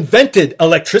fucker who invented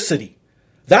electricity.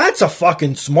 That's a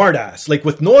fucking smartass. Like,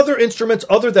 with no other instruments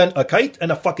other than a kite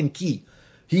and a fucking key.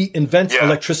 He invents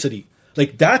electricity.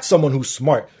 Like, that's someone who's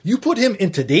smart. You put him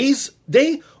in today's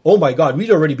day, oh my God,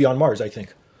 we'd already be on Mars, I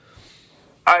think.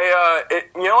 You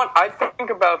know what? I think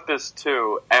about this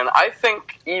too, and I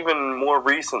think even more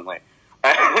recently.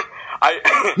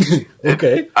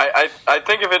 Okay. I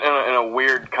think of it in a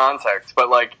weird context, but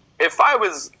like, if I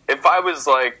was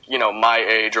like, my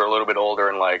age or a little bit older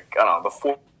in like, I don't know,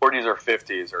 the 40s or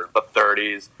 50s or the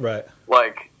 30s. Right.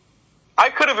 Like, I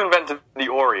could have invented the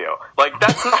Oreo. Like,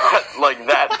 that's not like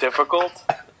that difficult.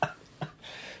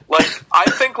 Like, I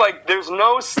think like there's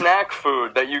no snack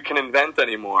food that you can invent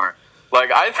anymore. Like,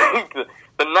 I think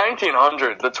the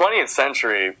 1900s, the 20th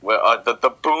century,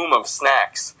 the boom of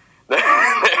snacks.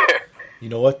 You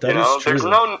know what? That is true.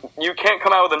 You can't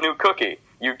come out with a new cookie.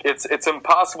 It's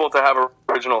impossible to have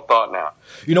original thought now.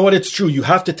 You know what? It's true. You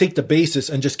have to take the basis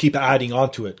and just keep adding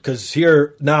onto it. Because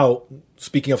here now,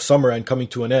 speaking of summer and coming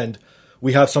to an end,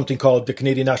 we have something called the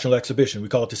Canadian National Exhibition. We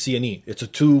call it the CNE. It's a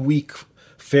 2-week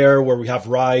fair where we have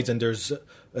rides and there's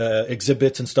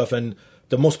exhibits and stuff. And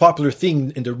the most popular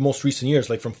thing in the most recent years,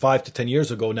 like from 5 to 10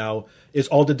 years ago now, is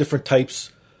all the different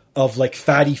types of like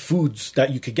fatty foods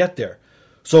that you could get there.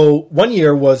 So one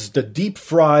year was the deep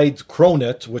fried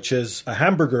cronut, which is a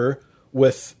hamburger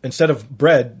with, instead of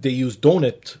bread, they use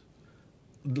donut.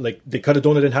 Like they cut a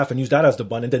donut in half and use that as the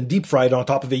bun and then deep fried on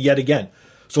top of it yet again.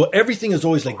 So everything is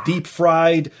always like deep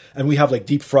fried, and we have like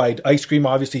deep fried ice cream,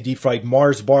 obviously deep fried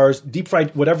Mars bars, deep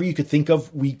fried whatever you could think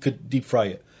of, we could deep fry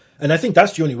it. And I think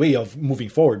that's the only way of moving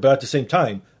forward. But at the same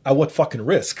time, at what fucking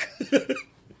risk?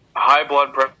 High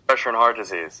blood pressure and heart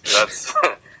disease. That's.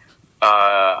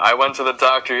 I went to the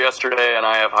doctor yesterday, and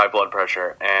I have high blood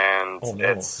pressure, and oh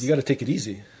no, you got to take it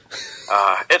easy.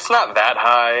 It's not that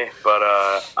high, but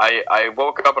I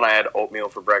woke up and I had oatmeal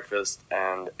for breakfast,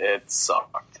 and it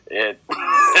sucked.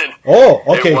 Oh,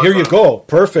 okay, here you go.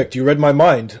 Perfect. You read my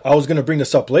mind. I was going to bring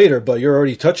this up later, but you're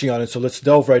already touching on it, so let's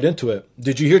delve right into it.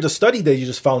 Did you hear the study that you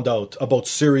just found out about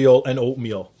cereal and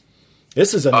oatmeal?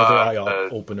 This is another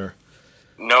eye-opener.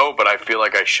 No, but I feel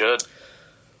like I should.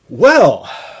 Well,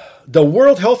 the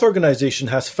World Health Organization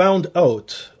has found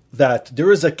out that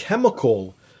there is a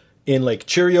chemical in like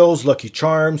Cheerios, Lucky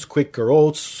Charms, Quaker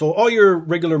Oats, so all your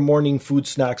regular morning food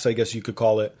snacks, I guess you could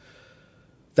call it,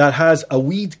 that has a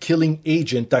weed-killing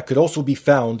agent that could also be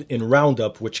found in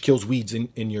Roundup, which kills weeds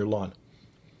in your lawn,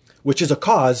 which is a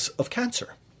cause of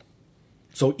cancer.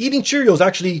 So eating Cheerios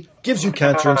actually gives you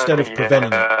cancer instead of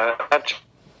preventing it.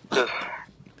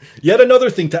 Yet another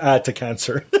thing to add to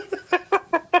cancer.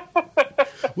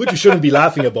 Which you shouldn't be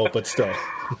laughing about, but still.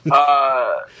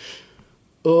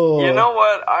 Oh. You know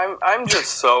what? I'm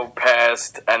just so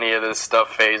past any of this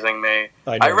stuff phasing me.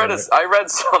 I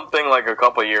read something like a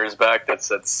couple years back that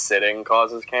said sitting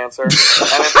causes cancer, and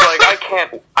it's like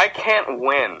I can't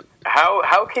win.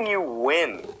 How can you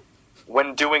win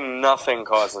when doing nothing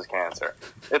causes cancer?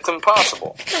 It's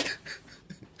impossible.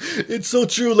 It's so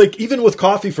true. Like even with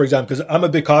coffee, for example, because I'm a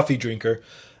big coffee drinker,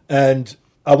 and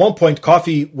at one point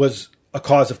coffee was a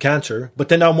cause of cancer, but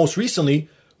then now most recently,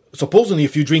 supposedly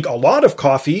if you drink a lot of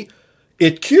coffee,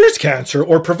 it cures cancer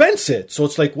or prevents it. So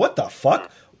it's like, what the fuck?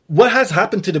 What has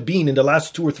happened to the bean in the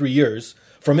last 2 or 3 years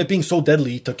from it being so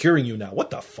deadly to curing you now? What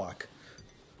the fuck?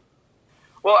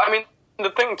 Well, I mean,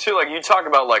 the thing too, like you talk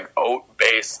about like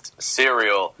oat-based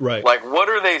cereal. Right. Like what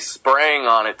are they spraying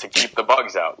on it to keep the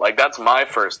bugs out? Like that's my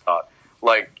first thought.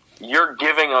 Like you're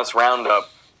giving us Roundup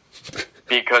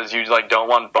because you like don't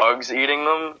want bugs eating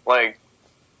them? Like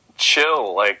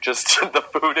chill, like just the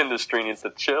food industry needs to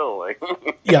chill. Like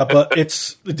yeah, but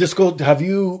it's Disco. Have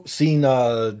you seen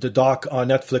the doc on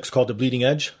Netflix called The Bleeding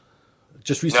Edge?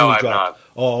 Just recently no, I've dropped. not.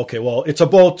 Oh, okay. Well, it's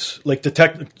about like the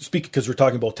tech. Speaking because we're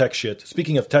talking about tech shit.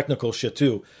 Speaking of technical shit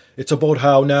too, it's about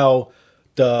how now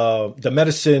the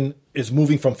medicine is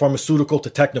moving from pharmaceutical to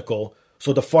technical.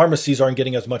 So the pharmacies aren't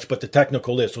getting as much, but the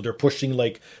technical is. So they're pushing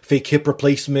like fake hip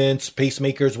replacements,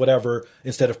 pacemakers, whatever,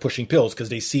 instead of pushing pills because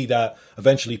they see that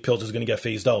eventually pills is going to get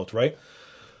phased out, right?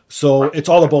 So it's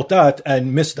all about that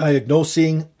and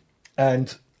misdiagnosing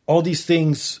and all these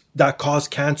things that cause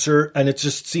cancer. And it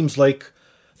just seems like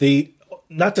they,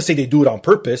 not to say they do it on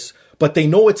purpose, but they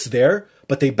know it's there,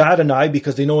 but they bat an eye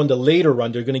because they know in the later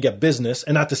run they're going to get business.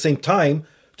 And at the same time,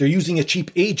 they're using a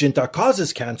cheap agent that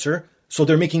causes cancer. So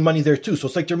they're making money there too. So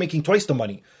it's like they're making twice the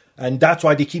money. And that's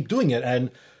why they keep doing it. And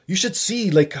you should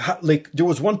see like there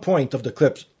was one point of the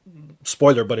clips,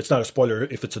 spoiler, but it's not a spoiler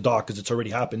if it's a doc because it's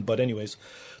already happened. But anyways,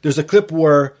 there's a clip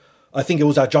where I think it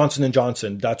was at Johnson &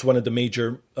 Johnson. That's one of the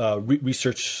major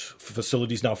research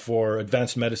facilities now for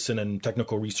advanced medicine and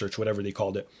technical research, whatever they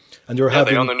called it. And they were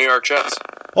having... they own the New York Jets.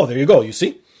 Oh, there you go. You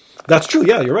see? That's true.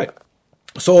 Yeah, you're right.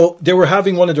 So they were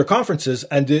having one of their conferences,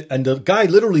 and the guy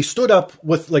literally stood up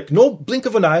with like no blink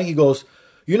of an eye. He goes,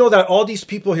 you know that all these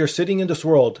people here sitting in this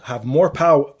world have more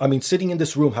power. I mean, sitting in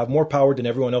this room have more power than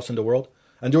everyone else in the world.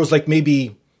 And there was like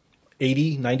maybe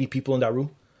 80, 90 people in that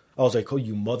room. I was like, oh,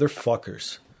 you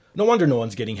motherfuckers. No wonder no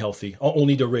one's getting healthy.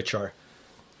 Only the rich are.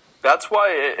 That's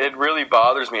why it really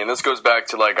bothers me. And this goes back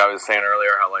to like I was saying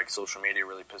earlier, how like social media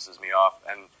really pisses me off.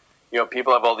 And, you know,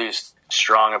 people have all these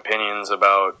strong opinions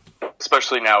about,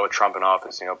 especially now with Trump in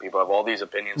office, you know, people have all these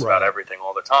opinions about everything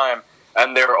all the time,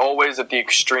 and they're always at the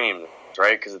extremes,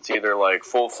 right? Because it's either like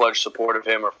full-fledged support of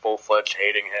him or full-fledged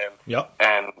hating him. Yep.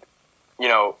 And, you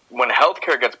know, when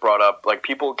healthcare gets brought up, like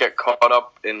people get caught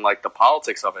up in like the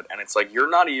politics of it, and it's like you're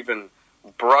not even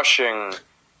brushing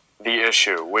the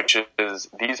issue, which is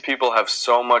these people have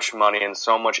so much money and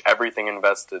so much everything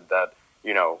invested that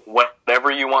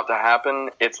whatever you want to happen,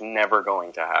 it's never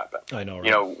going to happen. I know,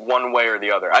 right? One way or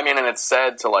the other. I mean, and it's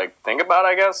sad to like think about,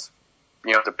 I guess,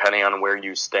 depending on where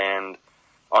you stand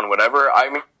on whatever. I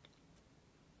mean,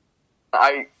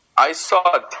 I saw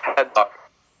a TED Talk.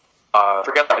 I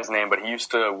forget his name, but he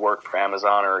used to work for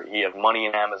Amazon, or he had money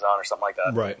in Amazon or something like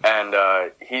that. Right. And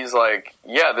he's like,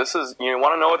 yeah, this is, you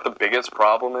want to know what the biggest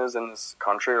problem is in this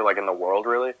country, or like in the world,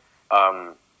 really?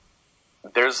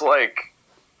 There's like,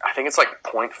 I think it's like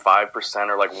 0.5%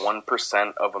 or like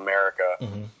 1% of America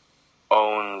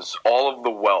owns all of the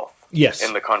wealth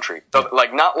in the country. So,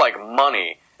 like, not like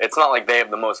money. It's not like they have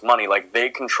the most money. Like, they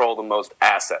control the most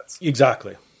assets.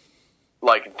 Exactly.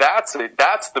 Like, that's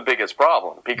the biggest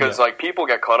problem, because like people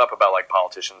get caught up about like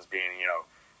politicians being,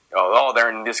 oh, they're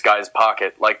in this guy's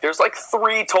pocket. Like, there's like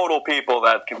 3 total people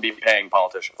that can be paying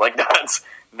politicians. Like,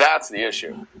 that's the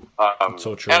issue.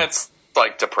 So true. And it's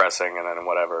like depressing and then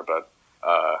whatever. But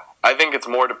I think it's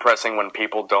more depressing when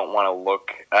people don't want to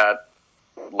look at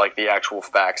like the actual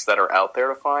facts that are out there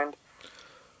to find.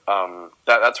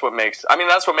 That's what makes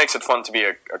it fun to be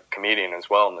a comedian as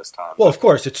well in this time. Well, of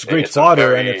course, it's great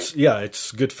fodder, and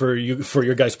it's good for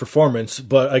your guys' performance.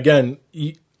 But again,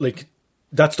 like,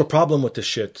 that's the problem with this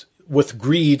shit, with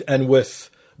greed and with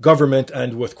government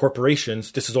and with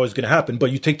corporations. This is always going to happen.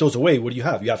 But you take those away, what do you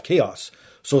have? You have chaos.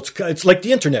 So it's like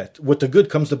the internet. With the good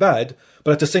comes the bad.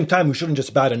 But at the same time, we shouldn't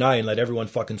just bat an eye and let everyone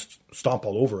fucking stomp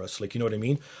all over us. Like, you know what I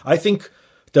mean? I think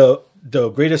the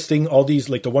greatest thing all these,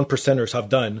 like, the 1%ers have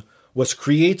done was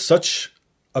create such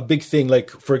a big thing.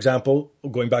 Like, for example,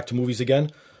 going back to movies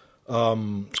again,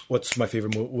 what's my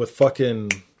favorite movie? With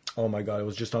fucking, oh my God, it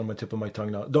was just on my tip of my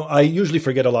tongue now. I usually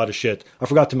forget a lot of shit. I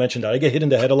forgot to mention that. I get hit in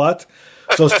the head a lot.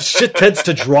 So shit tends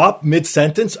to drop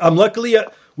mid-sentence. Luckily,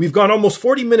 we've gone almost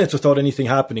 40 minutes without anything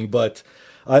happening, but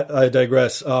I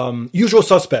digress. Usual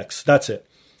Suspects, that's it.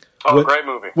 Oh, great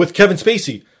movie. With Kevin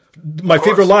Spacey. My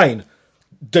favorite line.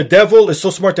 The devil is so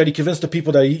smart that he convinced the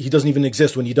people that he doesn't even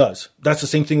exist when he does. That's the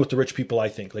same thing with the rich people, I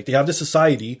think. Like, they have this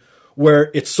society where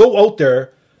it's so out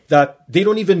there that they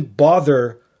don't even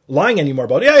bother lying anymore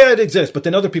about, it exists. But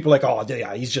then other people are like, oh,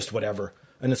 yeah, he's just whatever.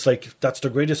 And it's like, that's the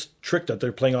greatest trick that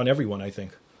they're playing on everyone, I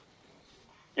think.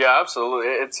 Yeah, absolutely.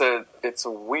 It's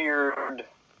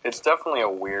definitely a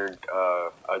weird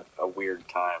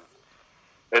time.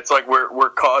 It's like we're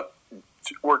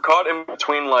caught in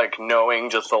between, like, knowing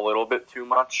just a little bit too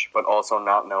much, but also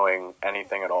not knowing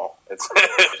anything at all. It's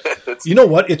you know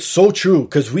what? It's so true,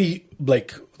 because we,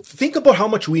 like, think about how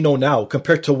much we know now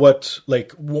compared to what,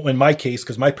 like, in my case,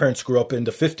 because my parents grew up in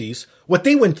the 50s, what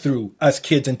they went through as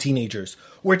kids and teenagers,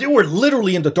 where they were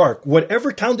literally in the dark.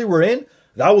 Whatever town they were in,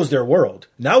 that was their world.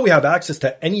 Now we have access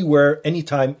to anywhere,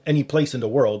 anytime, any place in the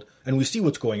world, and we see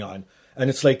what's going on. And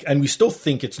it's like, and we still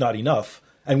think it's not enough.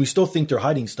 And we still think they're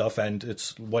hiding stuff, and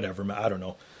it's whatever. I don't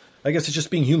know. I guess it's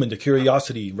just being human, the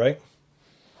curiosity, right?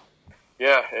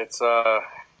 Yeah, it's...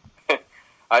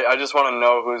 I just want to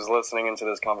know who's listening into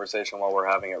this conversation while we're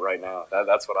having it right now.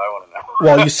 That's what I want to know.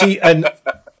 Well, you see, and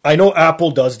I know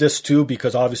Apple does this too,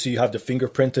 because obviously you have the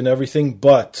fingerprint and everything,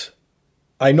 but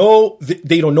I know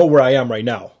they don't know where I am right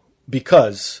now,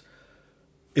 because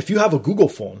if you have a Google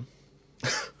phone...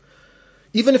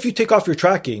 Even if you take off your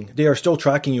tracking, they are still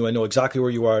tracking you and know exactly where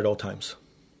you are at all times.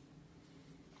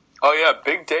 Oh, yeah.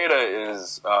 Big data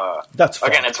is... That's fun.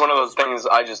 Again, it's one of those things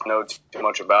I just know too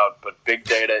much about, but big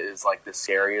data is, like, the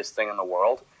scariest thing in the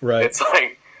world. Right. It's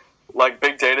like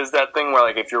big data is that thing where,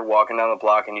 like, if you're walking down the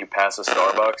block and you pass a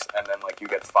Starbucks, and then, like, you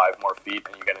get 5 more feet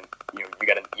and you get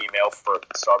an email for a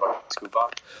Starbucks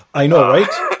coupon. I know, right?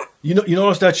 You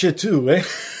notice that shit too, eh?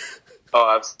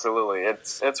 Oh, absolutely.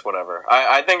 It's whatever.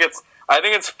 I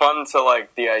think it's fun to,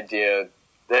 like, the idea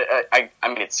that, I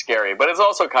mean, it's scary, but it's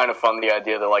also kind of fun, the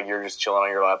idea that, like, you're just chilling on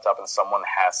your laptop and someone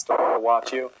has to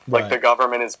watch you. Right. Like, the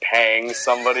government is paying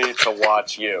somebody to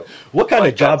watch you. What kind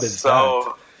of job is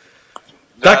that?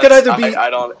 That could either be... I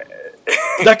don't...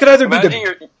 that could either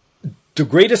be the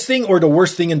greatest thing or the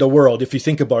worst thing in the world, if you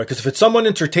think about it. Because if it's someone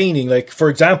entertaining, like, for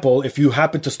example, if you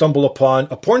happen to stumble upon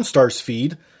a porn star's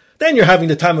feed, then you're having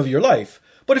the time of your life.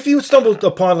 But if you stumbled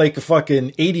upon, like, a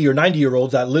fucking 80 or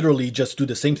 90-year-olds that literally just do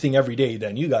the same thing every day,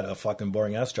 then you got a fucking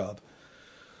boring-ass job.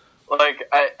 Like,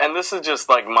 and this is just,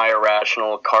 like, my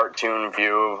irrational cartoon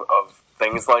view of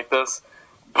things like this.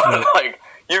 But, like,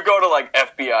 you go to, like,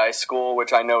 FBI school,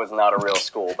 which I know is not a real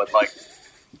school, but, like,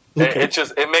 okay.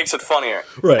 it makes it funnier.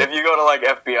 Right. If you go to, like,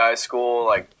 FBI school,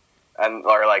 like,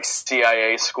 or, like,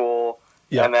 CIA school...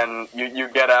 Yeah. And then you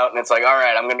get out and it's like, all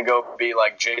right, I'm going to go be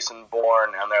like Jason Bourne.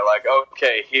 And they're like,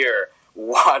 okay, here,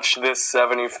 watch this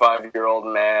 75-year-old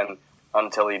man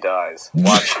until he dies.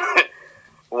 Watch it.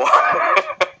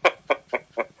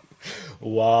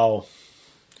 Wow.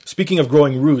 Speaking of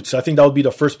growing roots, I think that would be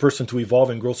the first person to evolve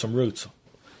and grow some roots.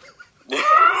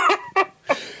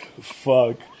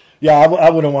 Fuck. Yeah, I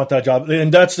wouldn't want that job.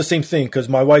 And that's the same thing, because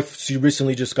my wife, she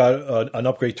recently just got an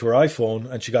upgrade to her iPhone,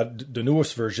 and she got the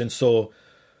newest version. So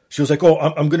she was like, oh,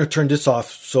 I'm going to turn this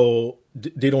off so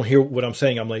they don't hear what I'm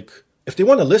saying. I'm like, if they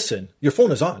want to listen, your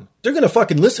phone is on. They're going to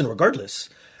fucking listen regardless.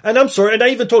 And I'm sorry. And I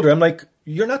even told her, I'm like,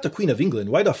 you're not the Queen of England.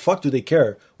 Why the fuck do they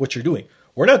care what you're doing?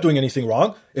 We're not doing anything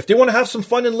wrong. If they want to have some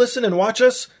fun and listen and watch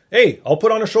us, hey, I'll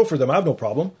put on a show for them. I have no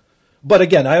problem. But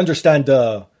again, I understand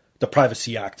the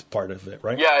Privacy Act part of it,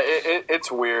 right? Yeah,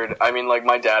 it's weird. I mean, like,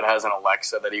 my dad has an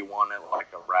Alexa that he won at, like,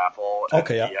 a raffle. And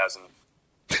okay, yeah.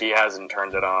 He hasn't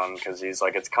turned it on because he's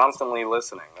like, it's constantly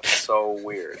listening. That's so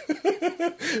weird.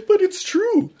 But it's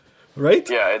true, right?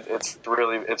 Yeah, it's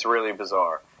really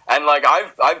bizarre. And, like,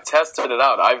 I've tested it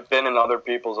out. I've been in other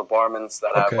people's apartments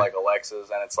that have, like,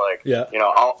 Alexas, and it's like, yeah. you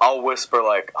know, I'll whisper,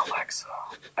 like, Alexa,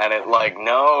 and it, like,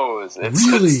 knows. Really?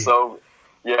 It's so...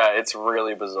 Yeah, it's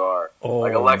really bizarre. Oh,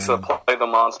 like, Alexa, man. play the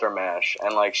Monster Mash,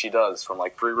 and, like, she does from,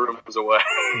 like, 3 rooms away.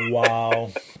 Wow.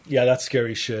 Yeah, that's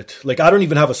scary shit. Like, I don't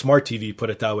even have a smart TV,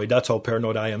 put it that way. That's how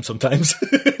paranoid I am sometimes.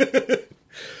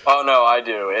 Oh, no, I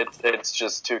do. It's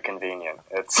just too convenient.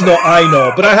 No, I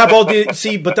know. But I have all the...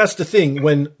 See, but that's the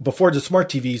thing. Before the smart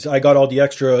TVs, I got all the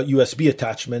extra USB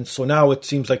attachments, so now it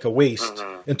seems like a waste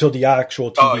until the actual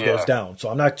TV goes down. So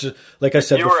I'm not just... Like I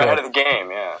said before... You were ahead of the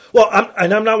game, yeah. Well,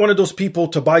 I'm not one of those people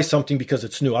to buy something because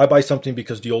it's new. I buy something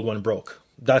because the old one broke.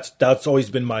 That's always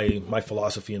been my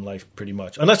philosophy in life, pretty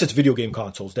much. Unless it's video game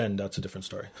consoles, then that's a different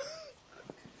story.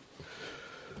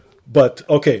 But,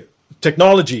 okay...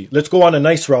 Technology. Let's go on a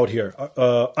nice route here.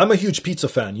 I'm a huge pizza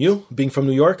fan. You, being from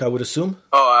New York, I would assume?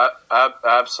 Oh,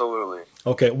 absolutely.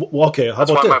 Okay. Well, okay. How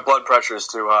That's about why this? my blood pressure is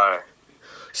too high.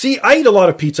 See, I eat a lot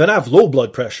of pizza and I have low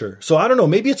blood pressure. So I don't know.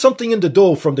 Maybe it's something in the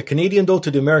dough, from the Canadian dough to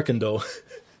the American dough.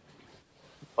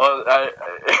 Well,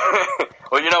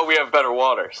 well, you know, we have better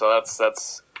water, so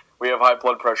that's we have high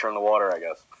blood pressure in the water, I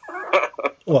guess.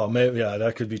 Well, maybe, yeah,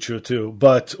 that could be true too.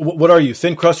 But what are you?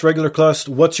 Thin crust, regular crust?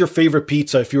 What's your favorite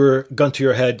pizza if you were gun to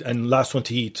your head and last one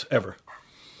to eat ever?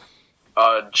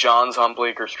 John's on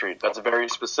Bleecker Street. That's very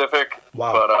specific.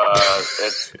 Wow. But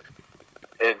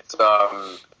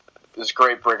it's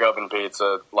great brick oven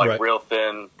pizza, like right. real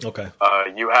thin. Okay.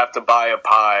 You have to buy a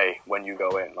pie when you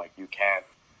go in. Like, you can't.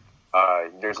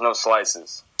 There's no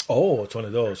slices. Oh, it's one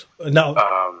of those. Now,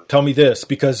 tell me this,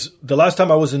 because the last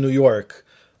time I was in New York,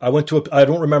 I went to I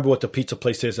don't remember what the pizza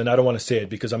place is, and I don't want to say it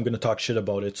because I'm going to talk shit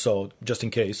about it, so just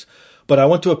in case. But I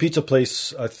went to a pizza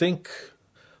place, I think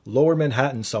Lower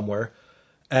Manhattan somewhere,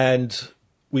 and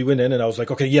we went in and I was like,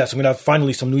 okay, yes, I'm going to have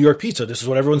finally some New York pizza. This is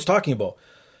what everyone's talking about.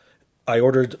 I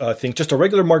ordered, I think, just a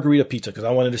regular margarita pizza because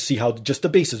I wanted to see how just the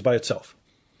base is by itself.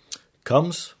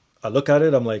 Comes, I look at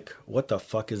it, I'm like, what the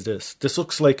fuck is this? This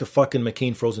looks like a fucking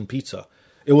McCain frozen pizza.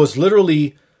 It was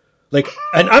literally like,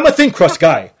 and I'm a thin crust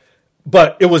guy,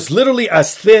 but it was literally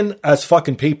as thin as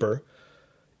fucking paper.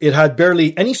 It had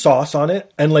barely any sauce on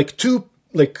it, and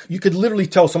you could literally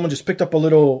tell someone just picked up a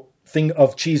little thing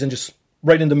of cheese and just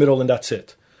right in the middle, and that's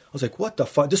it. I was like, what the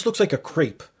fuck? This looks like a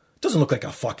crepe. It doesn't look like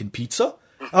a fucking pizza.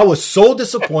 I was so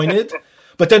disappointed.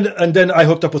 But then I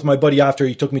hooked up with my buddy after.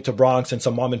 He took me to Bronx and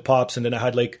some mom and pops, and then I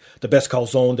had like the best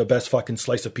calzone, the best fucking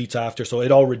slice of pizza after. So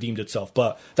it all redeemed itself.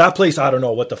 But that place, I don't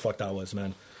know what the fuck that was,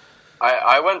 man.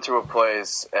 I went to a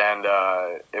place, and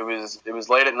it was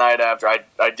late at night after.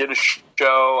 I did a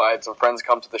show. I had some friends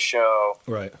come to the show.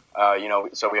 Right.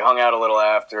 So we hung out a little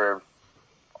after,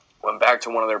 went back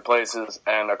to one of their places,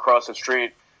 and across the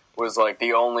street was like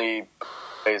the only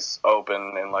place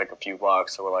open in like a few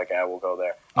blocks. So we're like, we'll go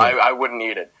there. Yeah. I wouldn't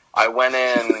eat it. I went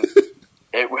in.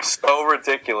 It was so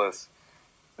ridiculous.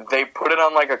 They put it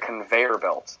on like a conveyor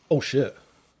belt. Oh, shit.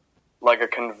 Like a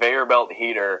conveyor belt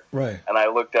heater. Right. And I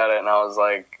looked at it and I was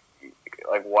like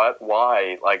what?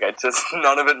 Why? Like, it just,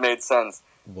 none of it made sense.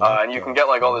 And you can get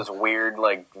like all this weird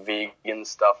like vegan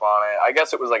stuff on it. I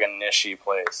guess it was like a niche-y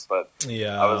place, but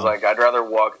yeah. I was like, I'd rather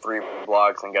walk 3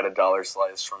 blocks and get a dollar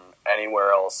slice from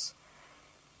anywhere else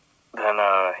than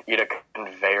eat a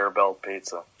conveyor belt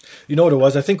pizza. You know what it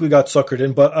was? I think we got suckered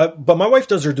in, but my wife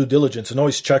does her due diligence and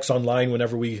always checks online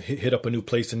whenever we hit up a new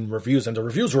place in reviews, and the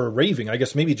reviews were raving. I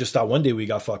guess maybe just that one day we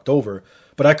got fucked over.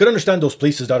 But I could understand those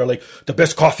places that are like the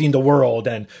best coffee in the world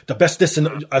and the best this,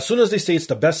 and as soon as they say it's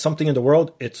the best something in the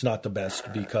world, it's not the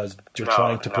best because you're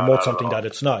trying to promote something that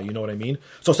it's not. You know what I mean?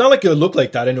 So it's not like it looked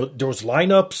like that. And there was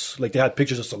lineups, like they had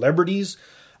pictures of celebrities.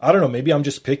 I don't know, maybe I'm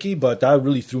just picky, but that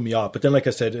really threw me off. But then, like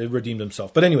I said, it redeemed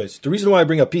himself. But anyways, the reason why I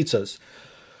bring up pizzas,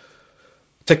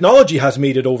 technology has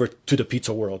made it over to the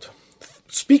pizza world.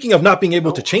 speaking of not being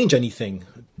able to change anything,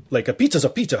 like a pizza's a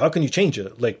pizza. How can you change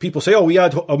it? Like people say, oh, we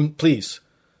add, please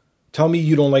tell me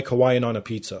you don't like Hawaiian on a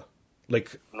pizza.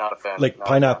 Like, not a fan. Like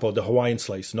pineapple, the Hawaiian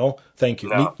slice. No, thank you.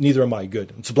 No. Neither am I.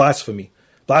 Good. It's blasphemy.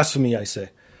 Blasphemy, I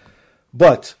say.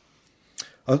 But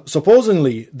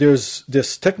supposedly there's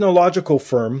this technological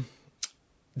firm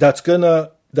that's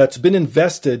been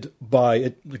invested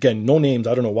by, again, no names.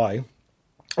 I don't know why.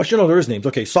 Actually, no, there is names.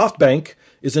 Okay, SoftBank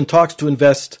is in talks to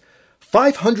invest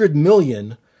 $500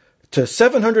 million to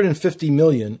 $750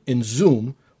 million in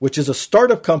Zoom, which is a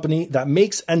startup company that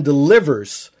makes and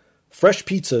delivers fresh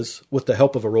pizzas with the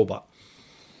help of a robot.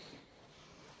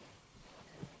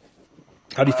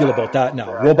 How do you feel about that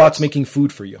now? Robots making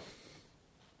food for you.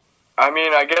 I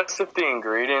mean, I guess if the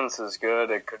ingredients is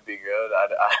good, it could be good.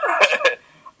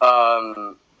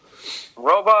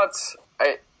 Robots,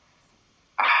 I'm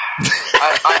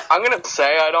going to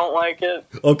say I don't like it.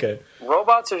 Okay.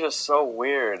 Robots are just so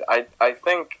weird. I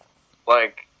think,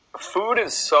 like, food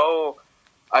is so...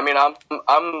 I mean,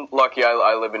 I'm lucky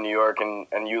I live in New York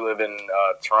and you live in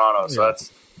Toronto, so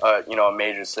that's, a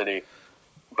major city.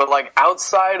 But, like,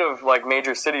 outside of, like,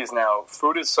 major cities now,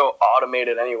 food is so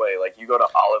automated anyway. Like, you go to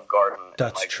Olive Garden.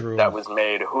 That's like, true. That was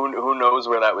made. Who knows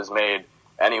where that was made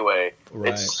anyway?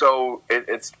 Right. It's so...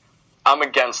 It's... I'm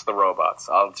against the robots.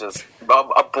 I'll just...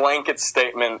 A blanket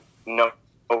statement, no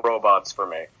robots for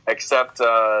me. Except...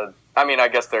 I mean, I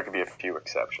guess there could be a few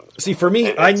exceptions. See, for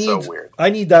me, I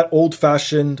need that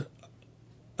old-fashioned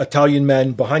Italian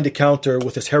man behind the counter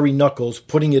with his hairy knuckles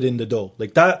putting it in the dough.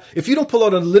 Like that. If you don't pull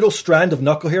out a little strand of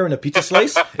knuckle hair in a pizza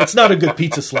slice, it's not a good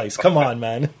pizza slice. Come on,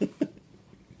 man.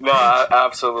 No,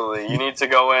 absolutely. You need to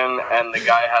go in, and the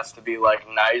guy has to be, like,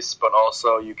 nice, but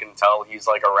also you can tell he's,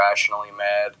 like, irrationally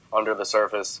mad under the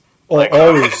surface. Oh, like,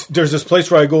 always. There's this place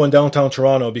where I go in downtown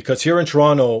Toronto, because here in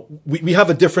Toronto, we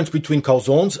have a difference between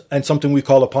calzones and something we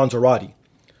call a panzerotti.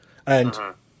 And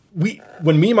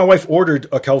when me and my wife ordered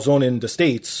a calzone in the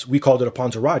States, we called it a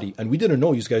panzerotti, and we didn't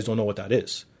know. You guys don't know what that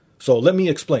is. So let me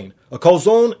explain. A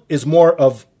calzone is more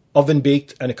of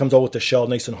oven-baked, and it comes out with the shell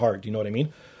nice and hard. You know what I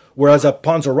mean? Whereas a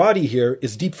panzerotti here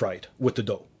is deep-fried with the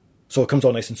dough. So it comes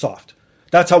out nice and soft.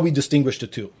 That's how we distinguish the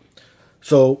two.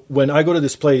 So when I go to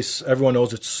this place, everyone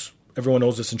knows this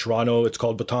in Toronto. It's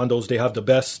called Batondo's. They have the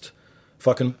best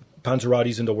fucking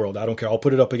panzerottis in the world. I don't care. I'll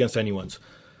put it up against anyone's.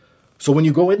 So when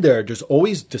you go in there, there's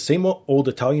always the same old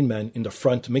Italian man in the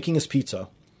front making his pizza.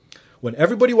 When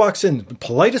everybody walks in, the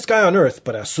politest guy on earth,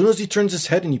 but as soon as he turns his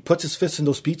head and he puts his fist in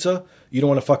those pizza, you don't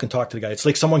want to fucking talk to the guy. It's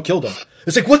like someone killed him.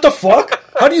 It's like, what the fuck?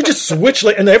 How do you just switch?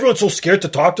 And everyone's so scared to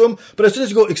talk to him. But as soon as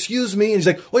you go, excuse me, and he's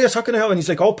like, oh yes, how can I help? And he's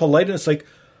like all polite, and it's like,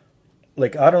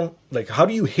 how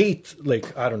do you hate,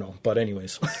 I don't know. But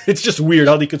anyways, it's just weird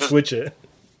how they could switch it.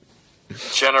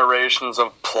 Generations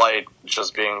of plight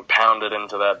just being pounded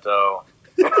into that dough.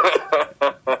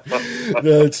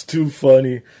 That's too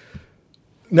funny.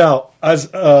 Now, as...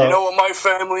 you know what my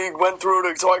family went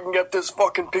through so I can get this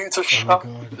fucking pizza shop?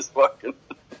 Oh this fucking...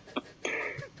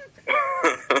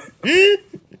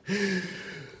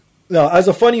 Now, as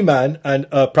a funny man and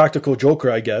a practical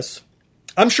joker, I guess...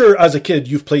 I'm sure as a kid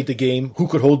you've played the game, who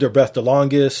could hold their breath the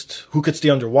longest, who could stay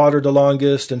underwater the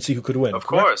longest, and see who could win. Of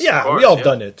course. Yeah, of course, we all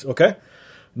done it, okay?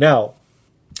 Now,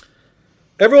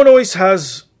 everyone always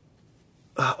has,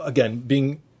 again,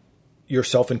 being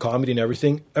yourself in comedy and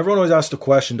everything, everyone always asks the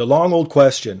question, the long old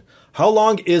question, how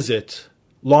long is it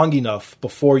long enough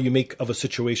before you make of a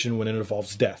situation when it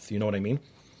involves death? You know what I mean?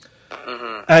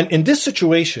 Mm-hmm. And in this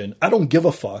situation, I don't give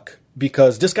a fuck,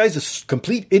 because this guy's a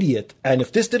complete idiot, and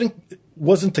if this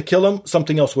wasn't to kill him,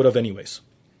 something else would have anyways.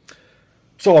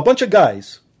 So a bunch of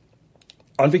guys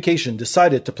on vacation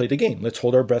decided to play the game. Let's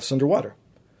hold our breaths underwater.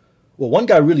 Well, one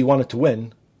guy really wanted to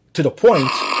win to the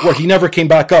point where he never came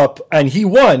back up, and he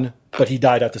won, but he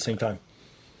died at the same time.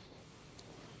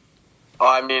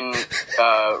 I mean,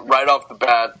 right off the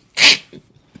bat,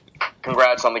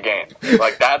 congrats on the game.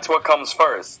 Like, that's what comes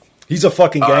first. He's a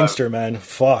fucking gangster, man.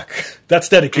 Fuck. That's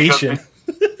dedication.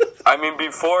 I mean,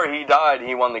 before he died,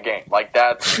 he won the game. Like,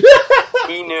 that's...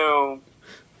 he knew...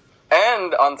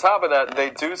 And on top of that, they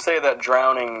do say that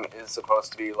drowning is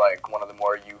supposed to be, like, one of the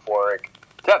more euphoric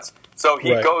deaths. So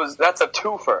he goes... That's a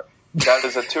twofer. That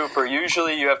is a twofer.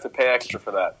 Usually you have to pay extra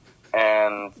for that.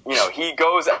 And, he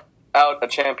goes out a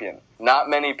champion. Not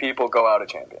many people go out a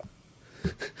champion.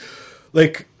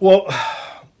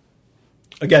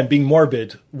 Again, being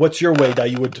morbid, what's your way that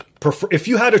you would prefer... If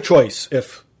you had a choice,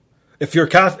 if you're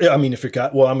Catholic...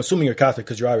 well, I'm assuming you're Catholic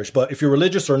because you're Irish, but if you're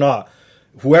religious or not,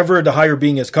 whoever the higher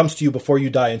being is comes to you before you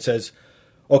die and says,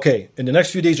 okay, in the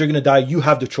next few days you're going to die, you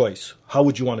have the choice. How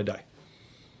would you want to die?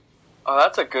 Oh,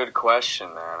 that's a good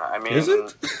question, man. I mean, Is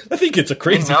it? I think it's a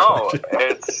crazy question.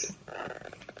 It's.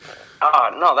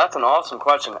 No, that's an awesome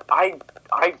question. I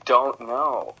don't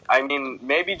know. I mean,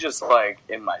 maybe just like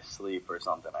in my sleep or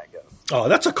something, I guess. Oh,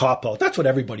 that's a cop-out. That's what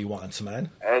everybody wants, man.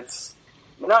 It's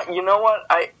not. You know what?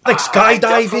 Like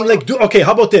skydiving. Okay,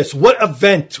 how about this? What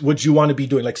event would you want to be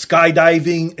doing? Like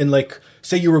skydiving, and like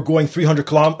say you were going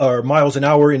 300 miles an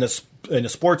hour in a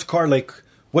sports car. Like,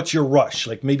 what's your rush?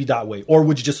 Like maybe that way, or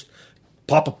would you just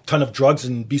pop a ton of drugs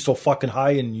and be so fucking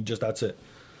high and you just that's it?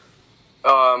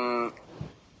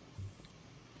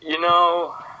 You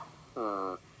know,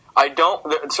 I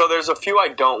don't. So there's a few I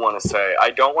don't want to say.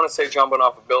 I don't want to say jumping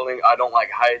off a building. I don't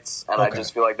like heights, and I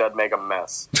just feel like that'd make a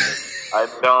mess. I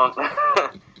don't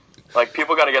like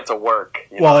people. Got to get to work.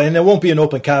 Well, and it won't be an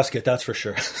open casket, that's for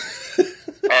sure.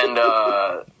 And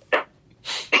yeah,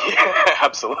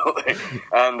 absolutely.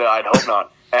 And I'd hope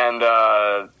not. And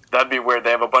that'd be weird.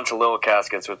 They have a bunch of little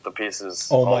caskets with the pieces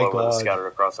all over scattered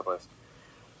across the place.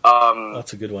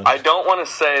 That's a good one. I don't want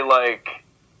to say like.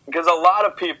 Because a lot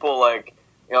of people, like,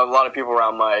 you know, a lot of people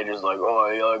around my age is like,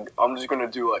 oh, I'm just going to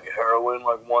do, like, heroin,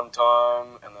 like, one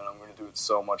time, and then I'm going to do it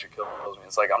so much it kills me.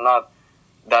 It's like, I'm not,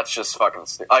 that's just fucking,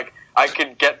 like, I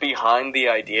could get behind the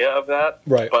idea of that,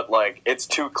 right? But, like, it's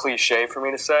too cliche for me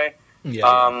to say.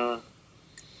 Yeah.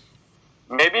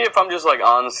 Maybe if I'm just, like,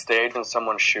 on stage and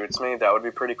someone shoots me, that would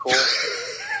be pretty cool.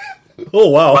 Oh,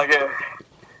 wow. Like,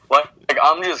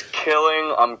 I'm just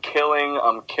killing, I'm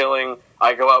killing.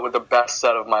 I go out with the best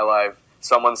set of my life.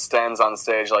 Someone stands on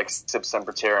stage, like, Sip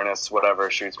Semper Tyrannis, whatever,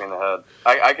 shoots me in the head.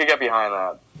 I could get behind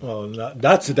that. Oh,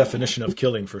 that's the definition of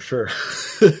killing, for sure.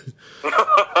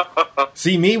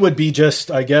 See, me would be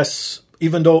just, I guess,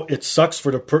 even though it sucks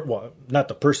for well, not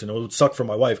the person, it would suck for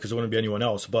my wife, because it wouldn't be anyone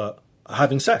else, but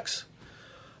having sex.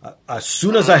 As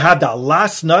soon as I have that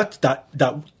last nut, that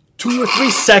 2 or 3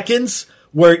 seconds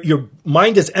where your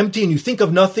mind is empty and you think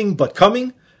of nothing but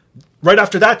coming, right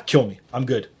after that, kill me. I'm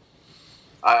good.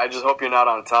 I just hope you're not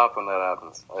on top when that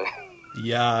happens.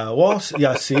 Yeah, well,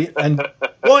 yeah, see? And,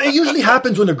 well, it usually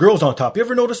happens when the girl's on top. You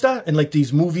ever notice that? In, like,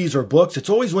 these movies or books, it's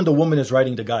always when the woman is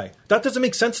riding the guy. That doesn't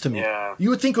make sense to me. Yeah. You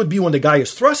would think it would be when the guy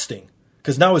is thrusting,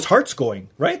 because now his heart's going,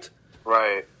 right?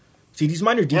 Right. See, these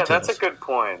minor details. Yeah, that's a good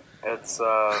point. It's,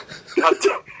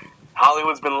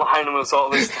 Hollywood's been lying to us all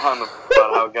this time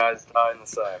about how guys die in the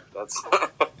sack. That's...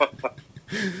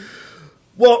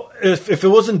 Well, if it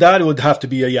wasn't that, it would have to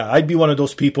be I'd be one of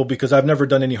those people because I've never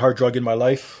done any hard drug in my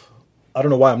life. I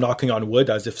don't know why I'm knocking on wood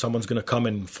as if someone's going to come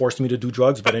and force me to do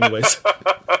drugs, but anyways.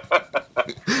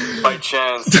 By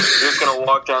chance, you're just going to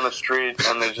walk down the street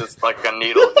and there's just like a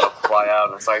needle going to fly out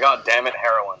and it's like, oh, damn it,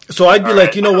 heroin. So I'd be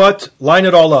like, you know what? Line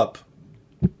it all up.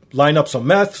 Line up some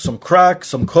meth, some crack,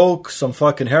 some coke, some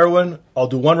fucking heroin. I'll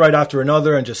do one right after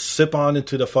another and just sip on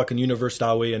into the fucking universe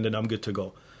that way and then I'm good to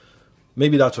go.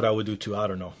 Maybe that's what I would do too. I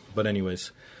don't know. But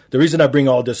anyways, the reason I bring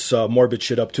all this morbid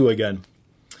shit up too again,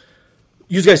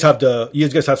 you guys have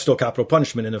still capital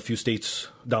punishment in a few states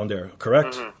down there,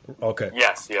 correct? Mm-hmm. Okay.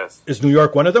 Yes. Is New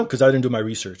York one of them? Because I didn't do my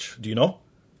research. Do you know?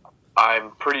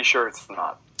 I'm pretty sure it's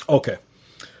not. Okay.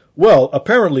 Well,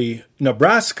 apparently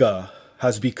Nebraska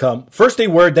has become, first they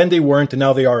were, then they weren't, and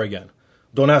now they are again.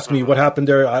 Don't ask me what happened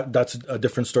there. That's a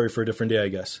different story for a different day, I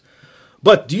guess.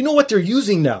 But do you know what they're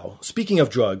using now? Speaking of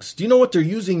drugs, do you know what they're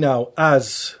using now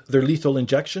as their lethal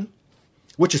injection?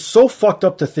 Which is so fucked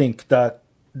up to think that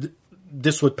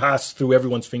this would pass through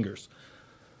everyone's fingers.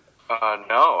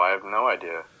 No, I have no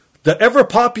idea. The ever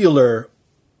popular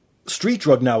street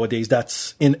drug nowadays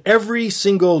that's in every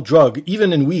single drug,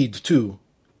 even in weed too,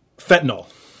 fentanyl.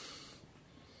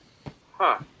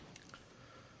 Huh.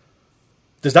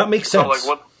 Does that make sense? So,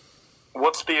 like,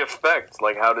 what's the effect?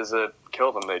 Like, how does it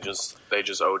kill them? They just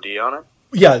OD on it?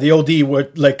 Yeah, the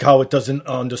OD, like how it doesn't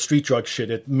on the street drug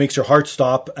shit. It makes your heart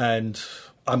stop, and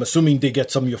I'm assuming they get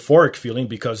some euphoric feeling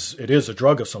because it is a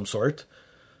drug of some sort.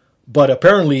 But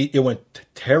apparently it went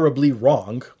terribly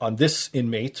wrong on this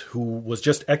inmate who was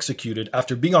just executed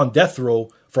after being on death row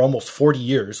for almost 40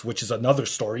 years, which is another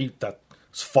story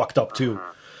that's fucked up too.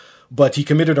 But he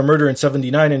committed a murder in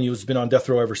 1979 and he's been on death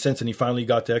row ever since, and he finally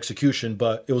got to execution.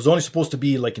 But it was only supposed to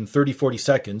be like in 30, 40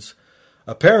 seconds.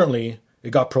 Apparently,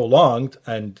 it got prolonged,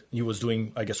 and he was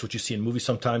doing, I guess, what you see in movies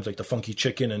sometimes, like the funky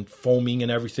chicken and foaming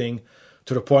and everything,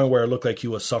 to the point where it looked like he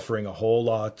was suffering a whole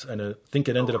lot. And I think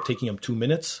it ended up taking him 2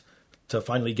 minutes to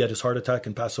finally get his heart attack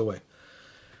and pass away.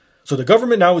 So the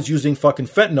government now is using fucking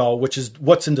fentanyl, which is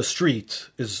what's in the street.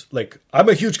 Is like, I'm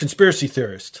a huge conspiracy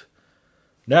theorist.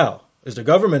 Now, is the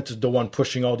government the one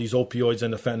pushing all these opioids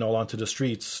and the fentanyl onto the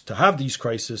streets to have these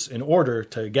crises in order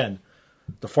to, again,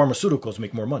 the pharmaceuticals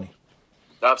make more money?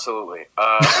 Absolutely.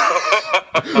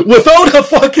 Without a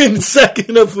fucking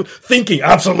second of thinking,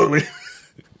 absolutely.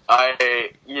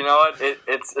 You know what?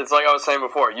 It's like I was saying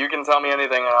before. You can tell me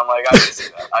anything, and I'm like, I can see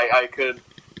that. I could.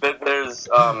 There's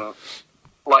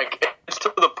like, it's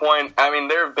to the point. I mean,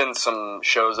 there have been some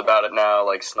shows about it now.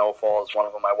 Like Snowfall is one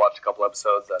of them. I watched a couple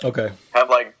episodes that have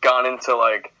like gone into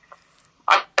like,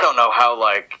 I don't know how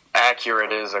like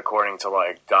accurate it is according to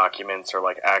like documents or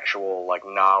like actual like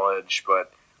knowledge,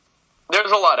 but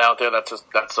there's a lot out there that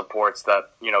supports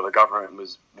that, you know, the government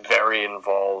was very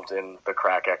involved in the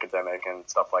crack epidemic and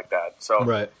stuff like that. So,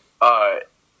 right.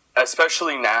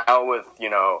 Especially now with, you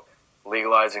know,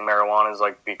 legalizing marijuana is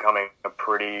like becoming a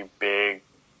pretty big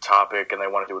topic, and they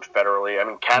want to do it federally. I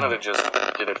mean, Canada just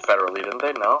did it federally, didn't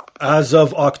they? No? As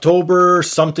of October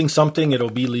something, it'll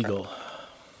be legal.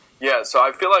 Yeah, so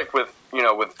I feel like with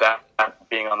that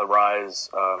being on the rise,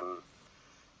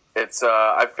 it's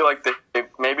I feel like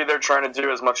maybe they're trying to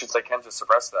do as much as they can to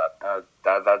suppress that.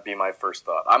 That'd be my first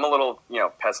thought. I'm a little, you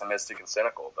know, pessimistic and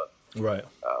cynical, but right.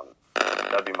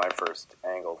 That'd be my first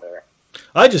angle there.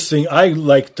 I just think I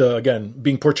liked, again,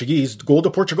 being Portuguese, go to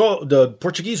Portugal, the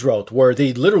Portuguese route, where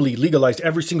they literally legalized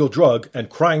every single drug, and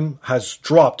crime has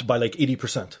dropped by like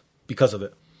 80% because of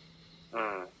it.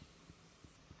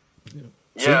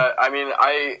 Yeah, I mean,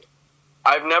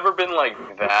 I've never been like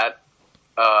that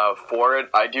for it.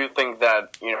 I do think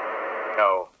that, you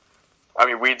know, I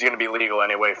mean, weed's going to be legal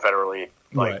anyway federally,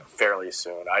 like, right, fairly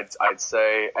soon. I'd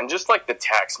say, and just like the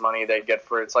tax money they get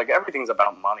for it, it's like everything's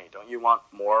about money. Don't you want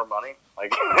more money?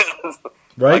 Like,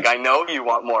 right? Like, I know you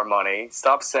want more money.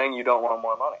 Stop saying you don't want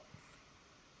more money.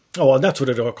 Oh, well, that's what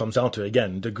it all comes down to.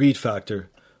 Again, the greed factor.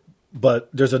 But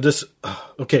there's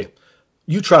okay.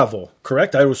 You travel,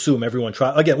 correct? I assume everyone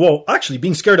travels. Again, well, actually,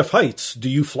 being scared of heights, do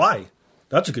you fly?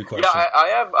 That's a good question. Yeah,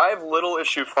 I have little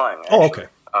issue flying, actually. Oh, okay.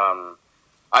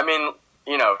 I mean,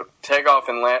 you know, take off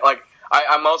and land. Like,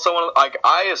 I'm also one of, like,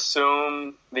 I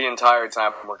assume the entire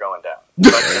time we're going down.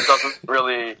 Like,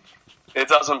 it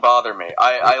doesn't bother me.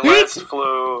 I last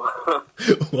flew.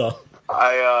 Well,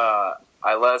 I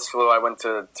last flew. I went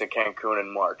to Cancun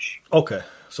in March. Okay,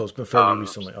 so it's been fairly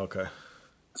recently. Okay.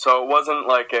 So it wasn't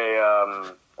like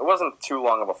it wasn't too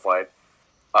long of a flight.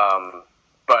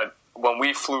 But when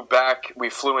we flew back, we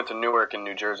flew into Newark in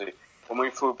New Jersey. When we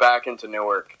flew back into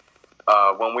Newark,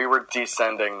 when we were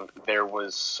descending, there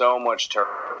was so much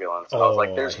turbulence. I was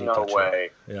like, "There's no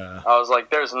way." Yeah. I was like,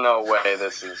 "There's no way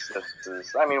this is."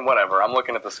 I mean, whatever. I'm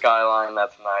looking at the skyline.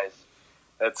 That's nice.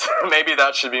 It's maybe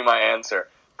that should be my answer.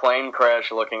 Plane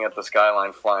crash, looking at the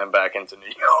skyline, flying back into New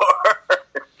York.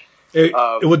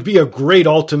 It would be a great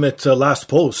ultimate last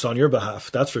post on your behalf.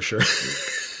 That's for sure.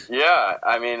 Yeah,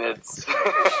 I mean, it's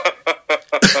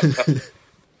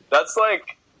that's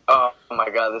like, oh my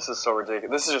god, this is so ridiculous.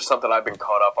 This is just something I've been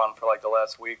caught up on for like the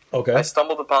last week. Okay. I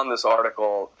stumbled upon this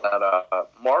article that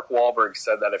Mark Wahlberg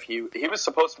said that if he was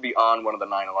supposed to be on one of the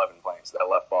 9/11 planes that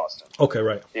left Boston. Okay,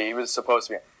 right. He was supposed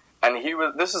to be, and he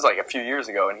was. This is like a few years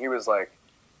ago, and he was like,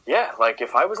 "Yeah, like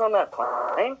if I was on that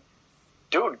plane,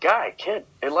 dude, guy, kid,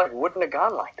 it like wouldn't have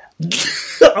gone like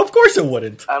that." Of course it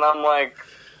wouldn't. And I'm like,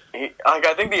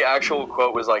 I think the actual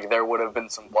quote was like, "There would have been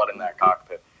some blood in that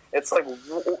cockpit." It's like,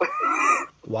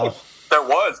 wow. There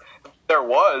was,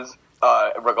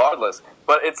 regardless.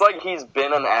 But it's like he's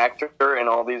been an actor in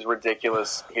all these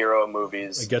ridiculous hero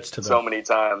movies. It gets to them so many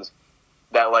times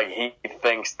that like he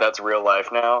thinks that's real life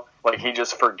now. Like he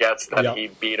just forgets that he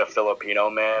beat a Filipino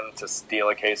man to steal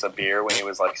a case of beer when he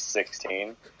was like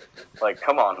 16. Like,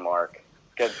 come on, Mark.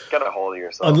 Get a hold of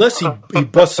yourself. Unless he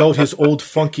busts out his old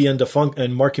Funky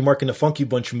and Marky Mark and the Funky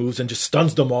Bunch moves and just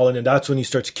stuns them all, and then that's when he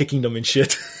starts kicking them and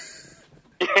shit.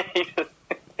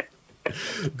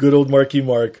 Good old Marky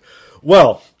Mark.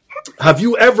 Well, have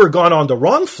you ever gone on the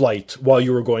wrong flight while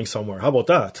you were going somewhere? How about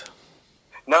that?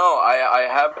 No, I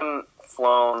haven't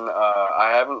flown.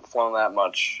 I haven't flown that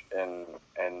much in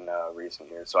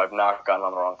recent years, so I've not gotten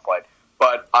on the wrong flight.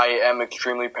 But I am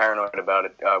extremely paranoid about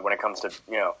it when it comes to,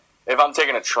 you know, if I'm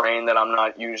taking a train that I'm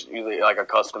not usually like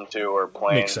accustomed to, or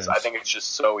planes. I think it's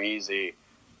just so easy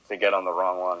to get on the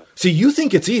wrong one. See, you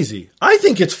think it's easy. I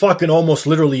think it's fucking almost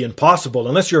literally impossible,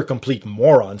 unless you're a complete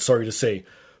moron, sorry to say.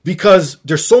 Because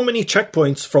there's so many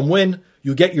checkpoints from when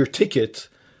you get your ticket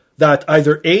that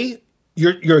either A,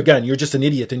 you're just an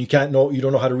idiot and you don't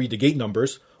know how to read the gate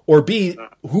numbers, or B,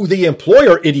 who they employ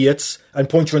are idiots and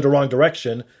point you in the wrong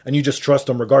direction, and you just trust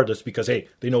them regardless because, hey,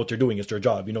 they know what they're doing. It's their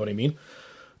job. You know what I mean?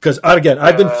 Because, again,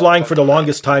 I've been flying for the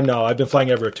longest time now. I've been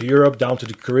flying ever to Europe, down to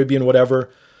the Caribbean,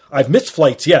 whatever. I've missed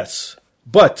flights, yes,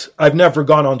 but I've never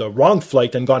gone on the wrong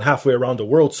flight and gone halfway around the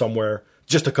world somewhere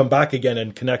just to come back again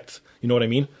and connect. You know what I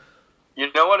mean? You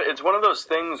know what? It's one of those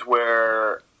things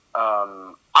where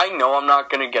I know I'm not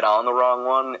going to get on the wrong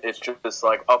one. It's just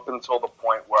like up until the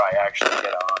point where I actually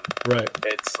get on. Right.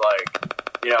 It's like,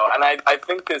 you know, and I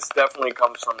think this definitely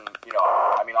comes from, you know,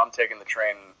 I mean, I'm taking the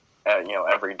train, you know,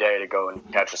 every day to go and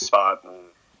catch a spot and,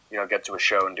 you know, get to a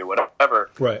show and do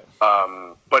whatever. Right.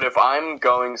 But if I'm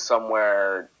going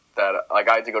somewhere that, like,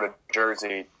 I had to go to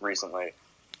Jersey recently,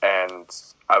 and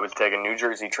I was taking New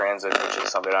Jersey Transit, which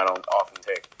is something I don't often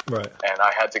take. Right. And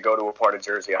I had to go to a part of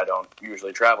Jersey I don't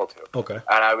usually travel to. Okay.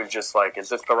 And I was just like, is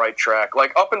this the right track?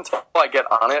 Like, up until I get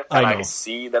on it and I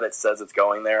see that it says it's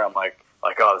going there, I'm like,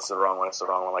 oh, this is the wrong one, this is the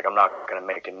wrong one. Like, I'm not going to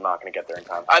make it, I'm not going to get there in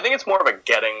time. I think it's more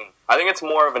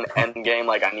of an end game.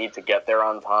 Like, I need to get there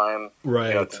on time. Right.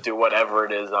 You know, to do whatever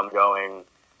it is I'm going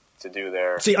to do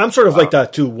there. See, I'm sort of like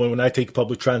that too when I take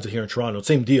public transit here in Toronto.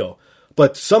 Same deal.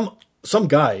 But some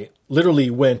guy literally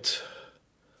went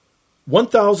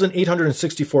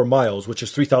 1,864 miles, which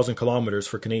is 3,000 kilometers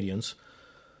for Canadians,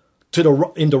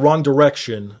 in the wrong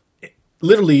direction,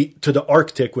 literally to the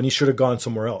Arctic when he should have gone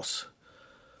somewhere else.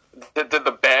 Did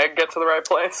the bag get to the right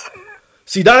place?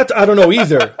 See, that I don't know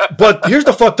either. But here's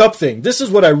the fucked up thing. This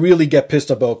is what I really get pissed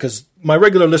about, because my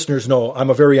regular listeners know I'm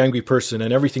a very angry person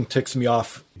and everything ticks me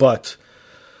off. But,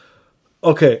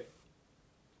 okay,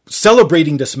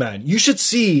 celebrating this man. You should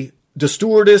see the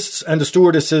stewardess and the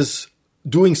stewardesses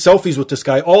doing selfies with this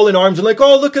guy, all in arms and like,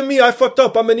 oh, look at me, I fucked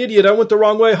up, I'm an idiot, I went the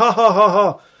wrong way, ha ha ha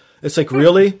ha. It's like,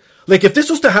 really? Like, if this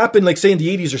was to happen, like, say in the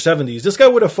 80s or 70s, this guy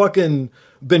would have fucking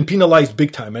been penalized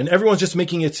big time. And everyone's just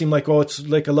making it seem like, oh, it's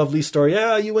like a lovely story.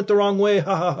 Yeah, you went the wrong way,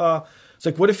 ha ha ha. It's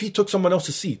like, what if he took someone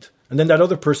else's seat? And then that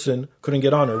other person couldn't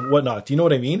get on or whatnot. Do you know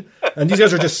what I mean? And these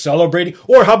guys are just celebrating.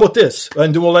 Or how about this?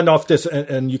 And then we'll end off this,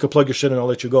 and you can plug your shit and I'll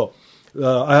let you go.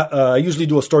 I usually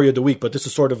do a story of the week, but this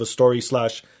is sort of a story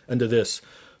 / end of this.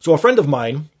 So a friend of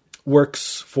mine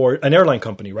works for an airline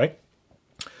company, right?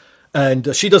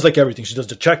 And she does like everything. She does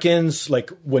the check-ins, like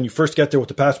when you first get there with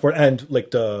the passport, and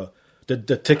like the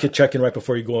ticket check-in right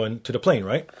before you go into the plane,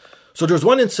 right? So there was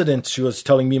one incident she was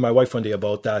telling me and my wife one day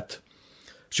about that.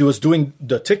 She was doing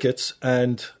the tickets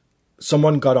and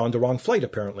someone got on the wrong flight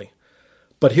apparently.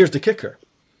 But here's the kicker.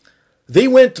 They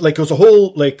went, like, it was a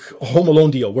whole, like, Home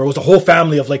Alone deal where it was a whole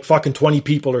family of, like, fucking 20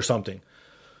 people or something.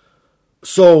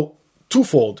 So,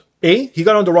 twofold. A, he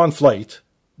got on the wrong flight.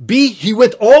 B, he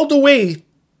went all the way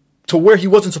to where he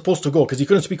wasn't supposed to go because he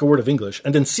couldn't speak a word of English.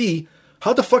 And then C,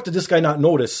 how the fuck did this guy not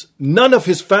notice none of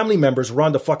his family members were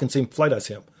on the fucking same flight as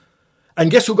him? And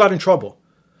guess who got in trouble?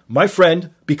 My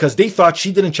friend, because they thought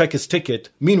she didn't check his ticket.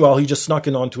 Meanwhile, he just snuck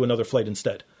in onto another flight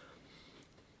instead.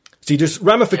 See, there's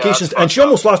ramifications, and she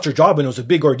almost lost her job, and it was a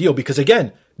big ordeal because,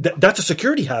 again, that's a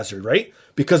security hazard, right?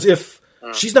 Because if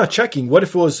she's not checking, what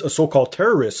if it was a so-called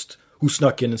terrorist who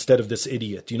snuck in instead of this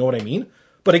idiot? Do you know what I mean?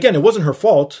 But again, it wasn't her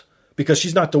fault because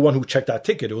she's not the one who checked that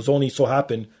ticket. It was only so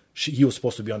happened he was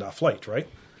supposed to be on that flight, right?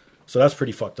 So that's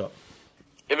pretty fucked up.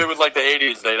 If it was like the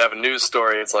 80s, they'd have a news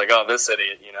story. It's like, oh, this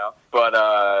idiot, you know?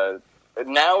 But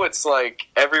now it's like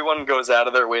everyone goes out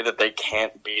of their way that they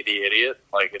can't be the idiot.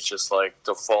 Like, it's just like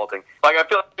defaulting. Like, I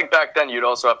feel like back then you'd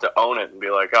also have to own it and be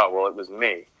like, oh, well, it was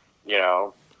me, you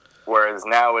know? Whereas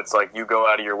now it's like you go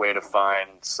out of your way to find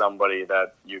somebody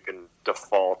that you can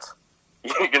default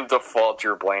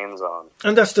your blames on.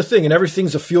 And that's the thing, and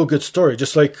everything's a feel-good story,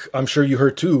 just like I'm sure you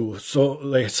heard too. So,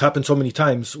 like, it's happened so many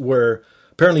times where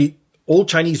apparently old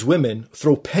Chinese women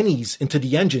throw pennies into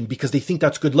the engine because they think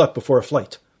that's good luck before a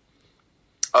flight.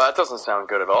 Oh, that doesn't sound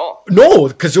good at all. No,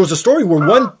 because there was a story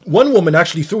where one woman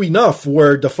actually threw enough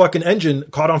where the fucking engine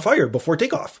caught on fire before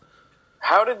takeoff.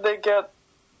 How did they get...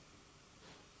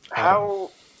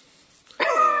 How...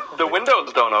 The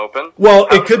windows don't open. Well,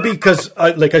 it could be because,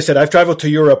 like I said, I've traveled to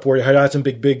Europe where it had some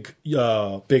big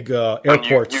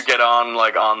airports. You get on,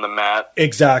 like, on the mat.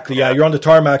 Exactly, yeah. You're on the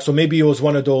tarmac, so maybe it was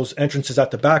one of those entrances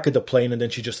at the back of the plane, and then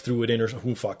she just threw it in, or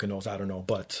who fucking knows, I don't know.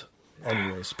 But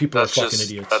anyways, people are fucking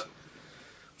idiots.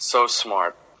 So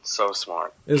smart. So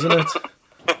smart. Isn't it?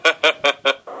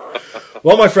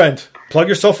 Well, my friend, plug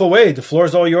yourself away. The floor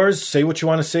is all yours. Say what you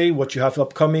want to say, what you have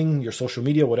upcoming, your social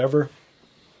media, whatever.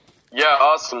 Yeah,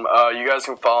 awesome. You guys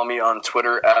can follow me on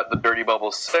Twitter at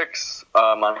TheDirtyBubble6,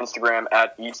 on Instagram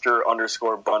at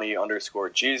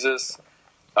Easter_Bunny_Jesus.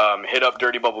 Hit up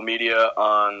Dirty Bubble Media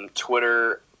on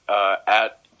Twitter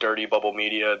at Dirty Bubble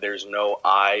Media. There's no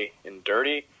I in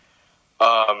dirty.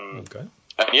 Okay.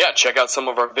 And yeah, check out some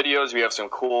of our videos. We have some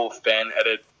cool fan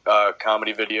edit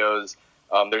comedy videos.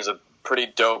 There's a pretty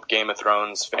dope Game of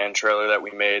Thrones fan trailer that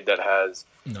we made that has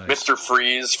Mr.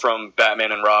 Freeze from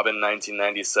Batman and Robin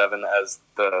 1997 as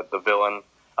the villain.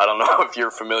 I don't know if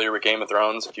you're familiar with Game of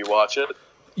Thrones, if you watch it.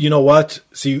 You know what?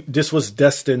 See, this was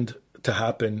destined to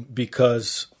happen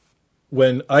because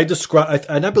when I describe,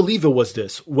 and I believe it was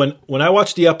this, when I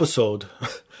watched the episode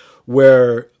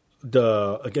where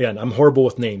again, I'm horrible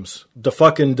with names. The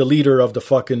leader of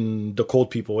the cold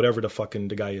people, whatever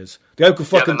the guy is. The guy who could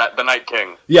fucking... Yeah, the Night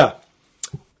King. Yeah.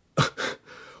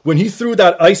 When he threw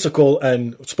that icicle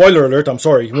and... Spoiler alert, I'm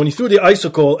sorry. When he threw the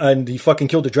icicle and he fucking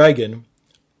killed the dragon,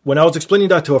 when I was explaining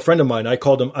that to a friend of mine, I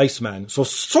called him Iceman. So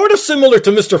sort of similar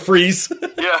to Mr. Freeze.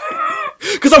 Yeah.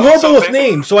 Because I'm horrible with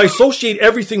names, so I associate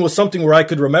everything with something where I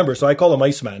could remember, so I call him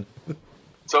Iceman.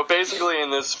 So basically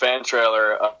in this fan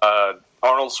trailer...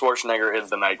 Arnold Schwarzenegger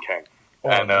is the Night King,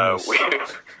 and nice.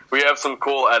 we have some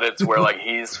cool edits where like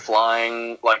he's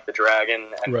flying like the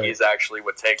dragon, and he's actually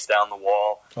what takes down the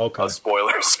wall. Okay.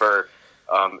 Spoilers for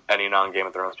any non-Game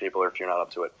of Thrones people, if you're not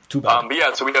up to it. Too bad. But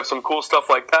yeah, so we have some cool stuff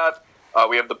like that.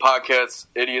 We have the podcast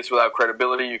Idiots Without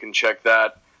Credibility. You can check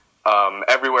that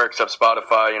everywhere except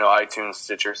Spotify. iTunes,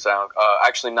 Stitcher,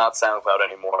 actually not SoundCloud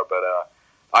anymore, but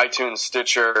iTunes,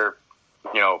 Stitcher.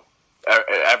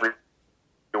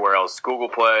 Everywhere else, Google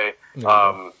Play.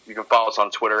 You can follow us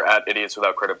on Twitter at Idiots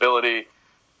Without Credibility,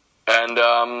 and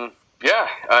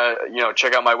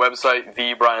check out my website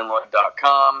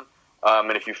thebrianlloyd.com.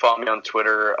 And if you follow me on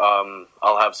Twitter,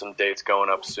 I'll have some dates going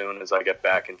up soon as I get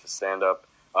back into stand up.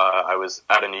 I was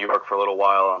out in New York for a little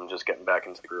while. I'm just getting back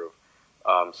into the groove.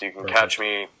 So you can catch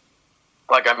me,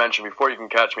 like I mentioned before, you can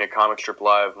catch me at Comic Strip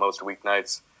Live most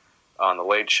weeknights on the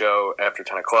late show after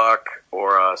 10 o'clock,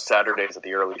 or Saturdays at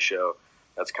the early show.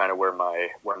 That's kind of where my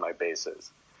base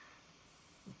is.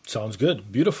 Sounds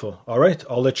good. Beautiful. All right.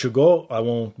 I'll let you go. I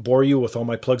won't bore you with all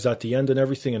my plugs at the end and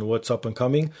everything and what's up and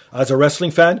coming. As a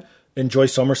wrestling fan, enjoy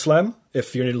SummerSlam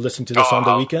if you're listening to this on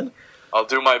the weekend. I'll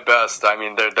do my best. I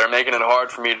mean, they're making it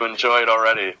hard for me to enjoy it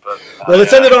already. But well,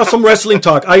 let's end it on some wrestling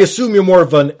talk. I assume you're more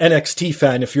of an NXT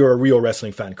fan if you're a real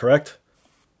wrestling fan, correct?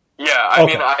 Yeah, I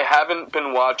mean, I haven't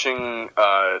been watching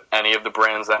any of the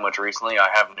brands that much recently. I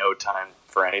have no time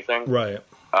for anything. Right.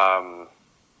 But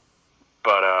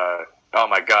oh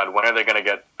my God, when are they going to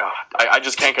get... I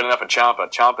just can't get enough of Ciampa.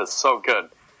 Ciampa is so good.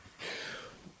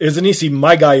 Isn't he? See,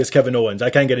 my guy is Kevin Owens. I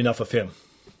can't get enough of him.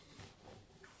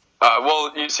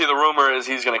 Well, you see, the rumor is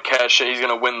he's going to cash in. He's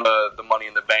going to win the Money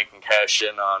in the Bank and cash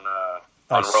in on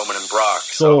Roman and Brock.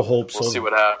 So hope so. We'll see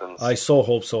what happens. I so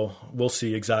hope so. We'll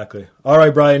see, exactly. All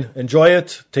right, Brian. Enjoy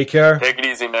it. Take care. Take it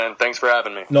easy, man. Thanks for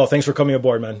having me. No, thanks for coming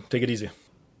aboard, man. Take it easy.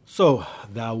 So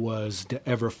that was the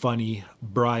ever funny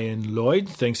Brian Lloyd.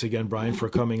 Thanks again, Brian, for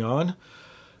coming on.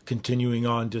 Continuing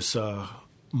on this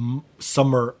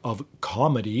summer of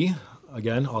comedy.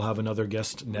 Again, I'll have another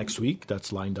guest next week.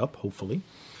 That's lined up, hopefully.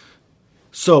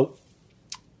 So,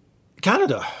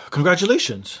 Canada,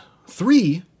 congratulations.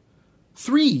 Three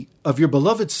of your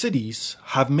beloved cities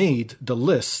have made the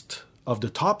list of the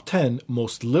top 10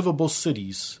 most livable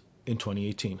cities in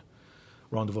 2018.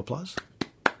 Round of applause.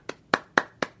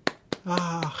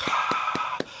 I'm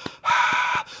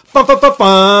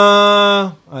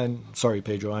sorry,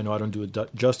 Pedro. I know I don't do it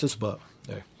justice, but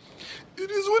hey,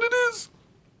 it is what it is.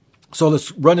 So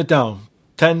let's run it down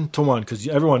 10 to 1, because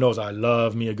everyone knows I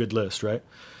love me a good list, right?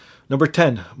 Number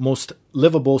 10, most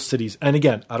livable cities. And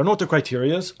again, I don't know what the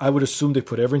criteria is. I would assume they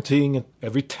put everything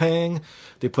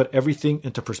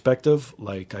into perspective,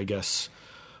 like, I guess,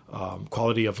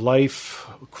 quality of life,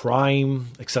 crime,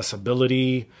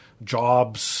 accessibility,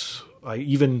 jobs,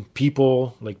 even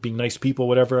people, like being nice people,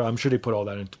 whatever. I'm sure they put all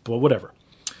that into, but whatever.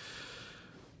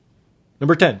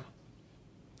 Number 10,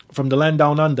 from the land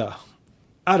down under,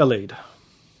 Adelaide.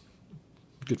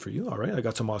 Good for you. All right, I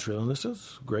got some Australian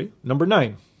listeners. Great. Number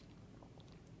 9,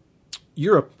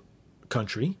 Europe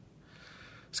country,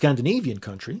 Scandinavian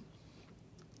country.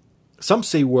 Some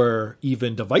say where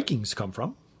even the Vikings come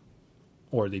from,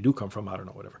 or they do come from, I don't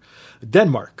know, whatever.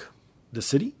 Denmark, the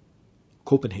city,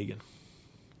 Copenhagen.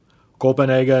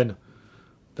 Copenhagen.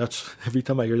 That's, every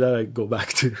time I hear that, I go back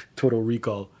to Total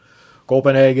Recall.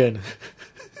 Copenhagen.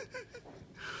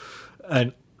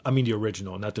 And I mean the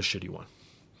original, not the shitty one.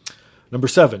 Number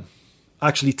 7,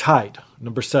 actually tied.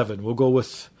 Number 7, we'll go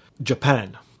with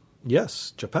Japan.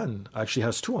 Yes, Japan actually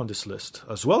has 2 on this list,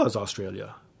 as well as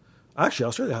Australia. Actually,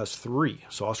 Australia has 3.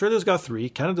 So Australia's got 3,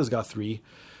 Canada's got 3,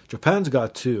 Japan's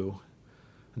got 2,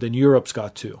 then Europe's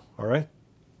got 2, all right?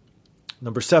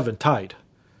 Number 7, tied.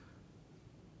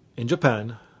 In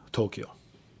Japan, Tokyo.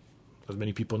 As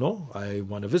many people know, I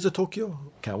want to visit Tokyo.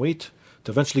 Can't wait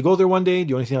to eventually go there one day.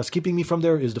 The only thing that's keeping me from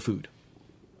there is the food.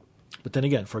 But then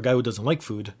again, for a guy who doesn't like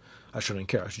food, I shouldn't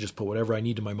care. I should just put whatever I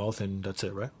need in my mouth and that's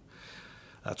it, right?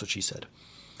 That's what she said.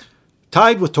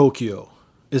 Tied with Tokyo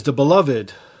is the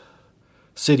beloved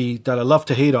city that I love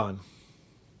to hate on.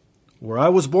 where I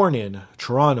was born in,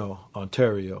 Toronto,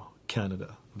 Ontario,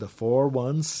 Canada. The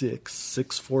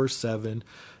 416647,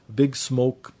 big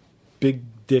smoke, big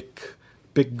dick,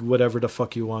 big whatever the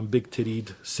fuck you want, big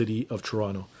tittied city of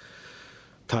Toronto.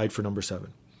 Tied for number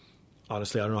 7.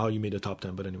 Honestly, I don't know how you made the top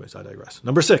 10, but anyways, I digress.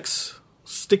 Number 6,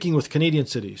 sticking with Canadian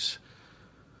cities.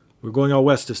 We're going out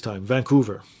west this time,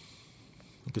 Vancouver.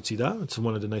 You could see that. It's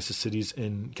one of the nicest cities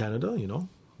in Canada, you know.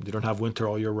 They don't have winter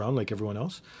all year round like everyone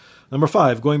else. Number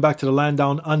 5, going back to the land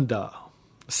down under,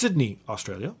 Sydney,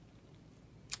 Australia.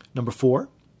 Number 4,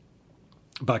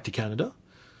 back to Canada,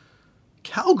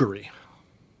 Calgary.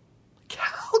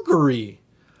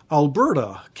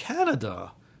 Alberta,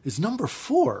 Canada is number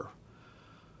 4.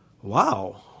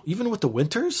 Wow. Even with the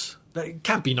winters? That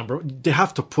can't be they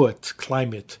have to put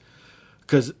climate.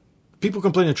 Because people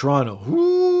complain in Toronto.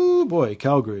 Ooh, boy,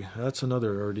 Calgary. That's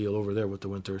another ordeal over there with the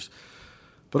winters.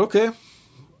 But okay.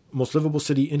 Most livable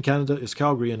city in Canada is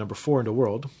Calgary, and number 4 in the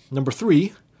world. Number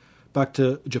 3, back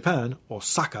to Japan,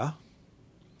 Osaka.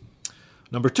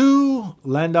 Number 2,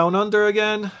 land down under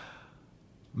again,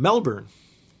 Melbourne.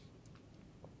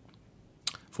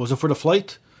 If it wasn't for the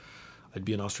flight, I'd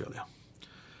be in Australia.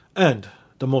 And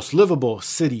the most livable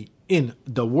city in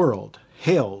the world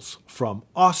hails from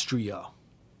Austria,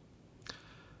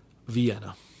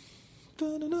 Vienna.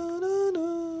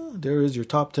 There is your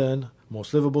top 10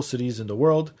 most livable cities in the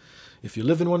world. If you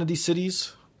live in one of these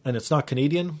cities and it's not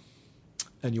Canadian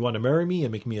and you want to marry me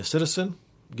and make me a citizen,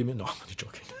 no, I'm only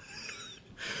joking.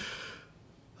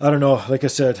 I don't know. Like I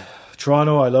said,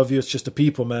 Toronto, I love you. It's just the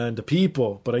people, man. The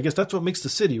people. But I guess that's what makes the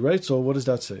city, right? So what does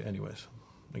that say? Anyways,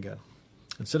 again,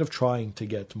 instead of trying to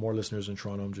get more listeners in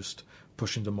Toronto, I'm just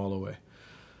pushing them all away.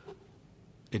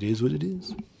 It is what it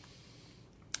is.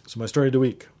 So my story of the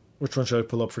week. Which one should I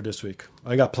pull up for this week?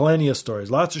 I got plenty of stories.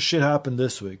 Lots of shit happened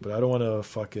this week, but I don't want to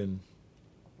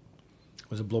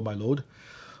blow my load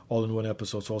all in one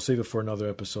episode, so I'll save it for another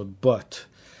episode. But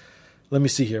let me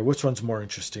see here. Which one's more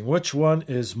interesting? Which one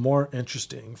is more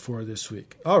interesting for this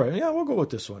week? All right, yeah, we'll go with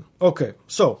this one. Okay,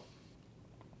 so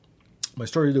my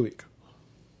story of the week.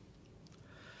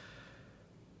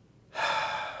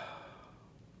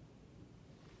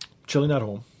 Chilling at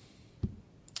home.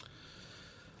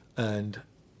 And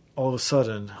all of a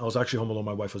sudden, I was actually home alone.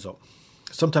 My wife was out.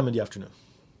 Sometime in the afternoon,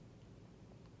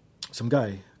 some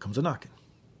guy comes a-knocking.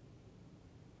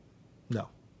 No.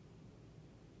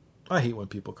 I hate when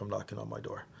people come knocking on my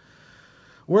door.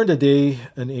 We're in the day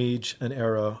and age and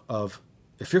era of,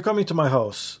 if you're coming to my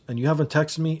house and you haven't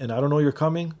texted me and I don't know you're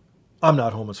coming, I'm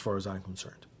not home as far as I'm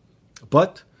concerned.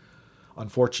 But,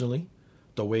 unfortunately,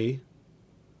 the way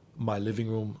my living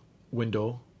room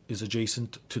window is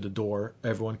adjacent to the door,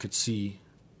 everyone could see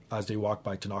as they walk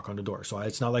by to knock on the door. So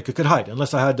it's not like I could hide,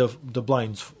 unless I had the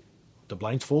blinds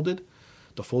folded,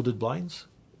 the folded blinds,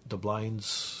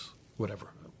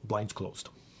 whatever, blinds closed,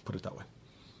 put it that way.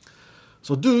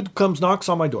 So dude comes, knocks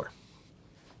on my door.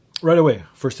 Right away,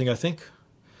 first thing I think,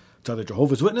 it's either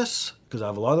Jehovah's Witness, because I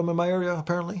have a lot of them in my area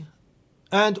apparently,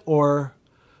 and or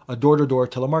a door-to-door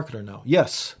telemarketer now.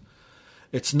 Yes,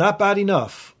 it's not bad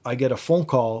enough I get a phone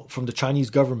call from the Chinese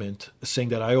government saying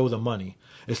that I owe them money.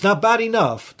 It's not bad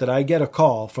enough that I get a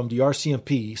call from the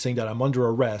RCMP saying that I'm under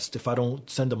arrest if I don't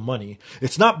send them money.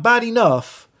 It's not bad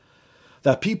enough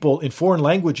that people in foreign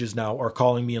languages now are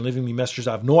calling me and leaving me messages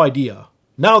I have no idea.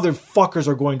 Now their fuckers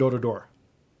are going door to door.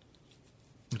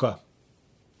 Okay.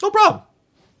 No problem.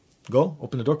 Go,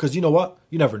 open the door, because you know what?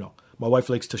 You never know. My wife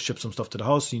likes to ship some stuff to the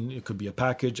house. It could be a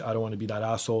package. I don't want to be that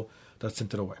asshole that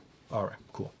sent it away. All right,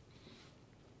 cool.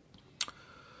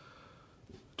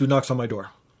 Dude knocks on my door.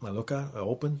 I look at it, I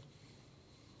open.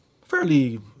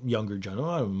 Fairly younger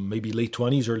general, maybe late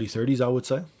 20s, early 30s, I would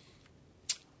say.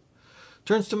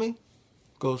 Turns to me,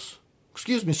 goes,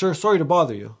 "Excuse me, sir, sorry to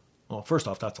bother you." Well, first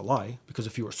off, that's a lie, because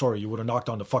if you were sorry, you would have knocked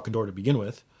on the fucking door to begin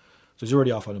with. So he's already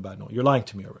off on a bad note. You're lying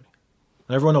to me already.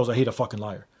 And everyone knows I hate a fucking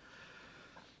liar.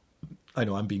 I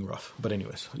know, I'm being rough. But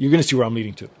anyways, you're going to see where I'm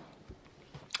leading to.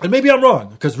 And maybe I'm wrong,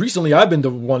 because recently I've been the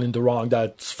one in the wrong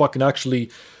that's fucking actually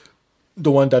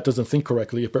the one that doesn't think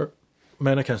correctly.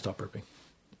 Man, I can't stop burping.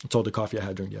 It's all the coffee I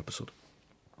had during the episode.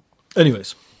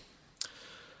 Anyways.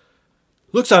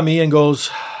 Looks at me and goes,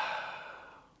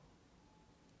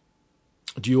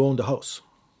 "Do you own the house?"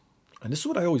 And this is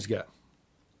what I always get.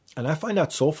 And I find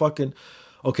that so fucking...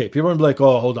 Okay, people are like,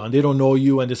 "Oh, hold on, they don't know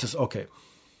you," and this is... Okay.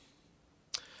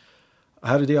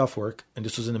 I had a day off work, and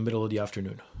this was in the middle of the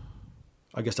afternoon.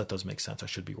 I guess that does make sense. I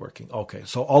should be working. Okay,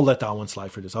 so I'll let that one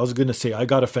slide for this. I was going to say I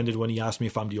got offended when he asked me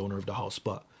if I'm the owner of the house,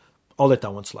 but I'll let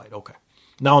that one slide. Okay.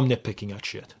 Now I'm nitpicking at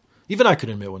shit. Even I can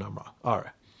admit when I'm wrong. All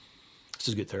right. This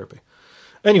is good therapy.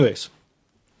 Anyways,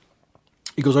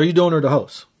 He goes, are you the owner of the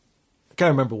house? I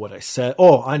can't remember what I said.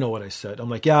 Oh, I know what I said. I'm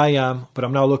like, yeah, I am, but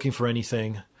I'm not looking for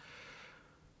anything.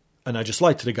 And I just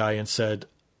lied to the guy and said,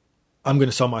 I'm going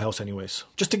to sell my house anyways,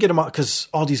 just to get him out, because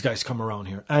all these guys come around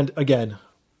here. And again,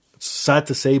 it's sad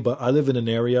to say, but I live in an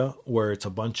area where it's a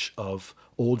bunch of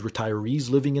old retirees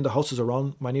living in the houses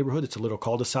around my neighborhood. It's a little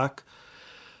cul-de-sac.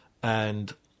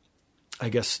 And I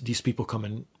guess these people come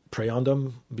and prey on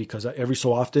them because every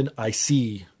so often I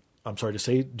see, I'm sorry to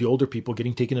say, the older people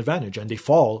getting taken advantage, and they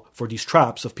fall for these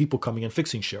traps of people coming and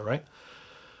fixing shit, right?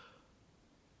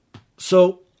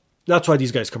 So that's why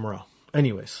these guys come around.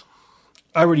 Anyways,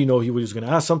 I already know he was going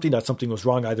to ask something, that something was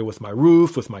wrong either with my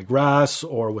roof, with my grass,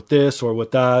 or with this, or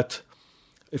with that,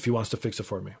 if he wants to fix it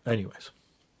for me. Anyways.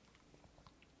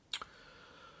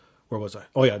 Where was I?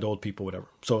 Oh yeah, the old people, whatever.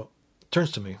 So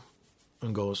turns to me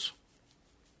and goes,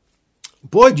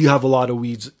 boy, do you have a lot of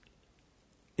weeds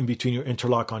in between your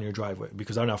interlock on your driveway,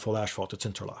 because they're not full asphalt, it's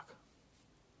interlock.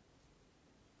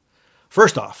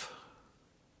 First off,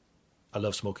 I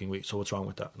love smoking weed, so what's wrong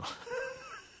with that? No.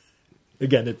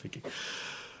 Again, nitpicking.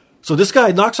 So this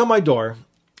guy knocks on my door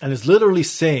and is literally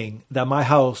saying that my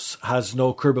house has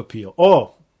no curb appeal.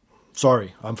 Oh,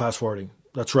 sorry, I'm fast forwarding.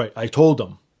 That's right. I told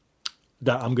him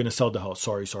that I'm going to sell the house.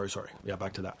 Sorry. Yeah,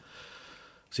 back to that.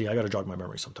 See, I got to jog my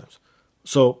memory sometimes.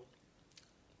 So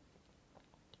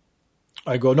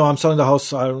I go, no, I'm selling the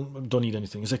house. I don't need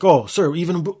anything. He's like, oh, sir,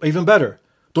 even better.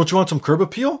 Don't you want some curb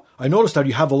appeal? I noticed that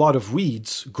you have a lot of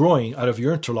weeds growing out of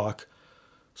your interlock.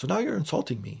 So now you're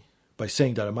insulting me by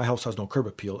saying that my house has no curb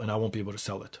appeal and I won't be able to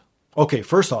sell it. Okay,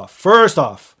 first off,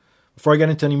 before I get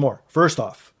into any more, first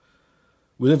off,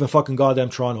 we live in fucking goddamn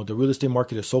Toronto. The real estate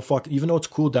market is so fucking, even though it's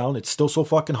cooled down, it's still so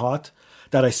fucking hot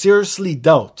that I seriously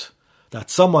doubt that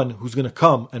someone who's going to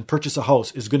come and purchase a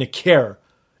house is going to care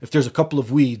if there's a couple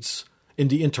of weeds in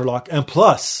the interlock. And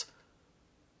plus,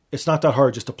 it's not that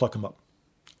hard just to pluck them up.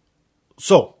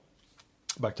 So,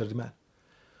 back to the man.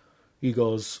 He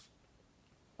goes,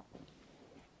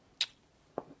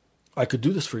 I could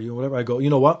do this for you, whatever. I go, you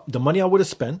know what? The money I would have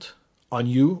spent on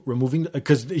you removing,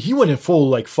 because he went in full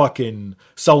like fucking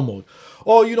sell mode.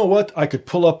 Oh, you know what? I could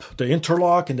pull up the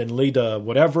interlock and then lay the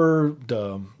whatever,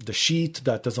 the sheet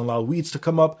that doesn't allow weeds to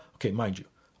come up. Okay, mind you,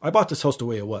 I bought this house the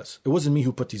way it was. It wasn't me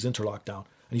who put these interlock down.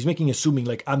 And he's assuming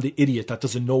like I'm the idiot that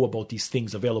doesn't know about these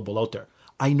things available out there.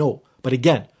 I know. But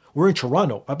again, we're in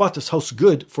Toronto. I bought this house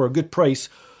good for a good price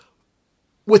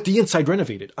with the inside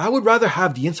renovated. I would rather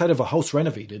have the inside of a house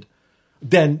renovated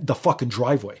than the fucking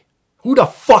driveway. Who the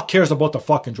fuck cares about the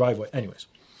fucking driveway? Anyways,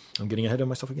 I'm getting ahead of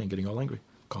myself again, getting all angry.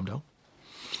 Calm down.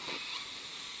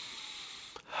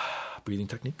 Breathing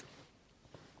technique.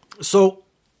 So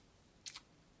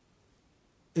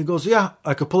it goes, yeah,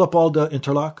 I could pull up all the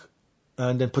interlock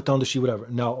and then put down the sheet, whatever.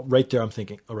 Now, right there, I'm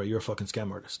thinking, all right, you're a fucking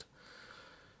scam artist.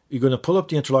 You're going to pull up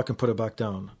the interlock and put it back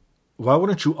down. Why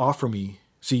wouldn't you offer me?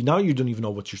 See, now you don't even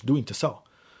know what you're doing to sell.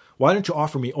 Why don't you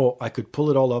offer me, oh, I could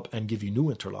pull it all up and give you new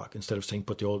interlock instead of saying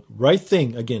put the old right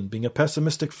thing. Again, being a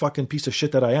pessimistic fucking piece of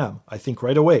shit that I am, I think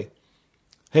right away,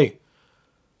 hey,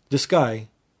 this guy,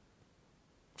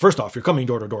 first off, you're coming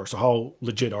door to door, so how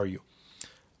legit are you?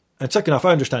 And second off,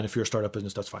 I understand if you're a startup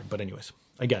business, that's fine. But anyways,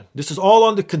 again, this is all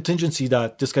on the contingency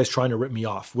that this guy's trying to rip me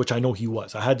off, which I know he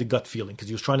was. I had the gut feeling because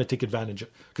he was trying to take advantage,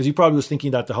 because he probably was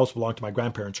thinking that the house belonged to my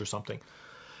grandparents or something.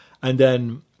 And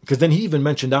then, because then he even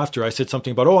mentioned after, I said something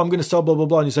about, oh, I'm going to sell blah, blah,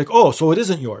 blah. And he's like, oh, so it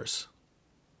isn't yours.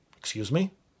 Excuse me?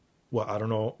 What? I don't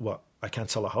know. What? I can't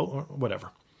sell a house or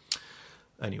whatever.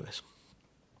 Anyways.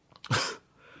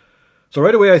 So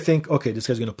right away I think, okay, this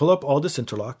guy's going to pull up all this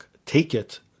interlock, take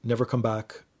it, never come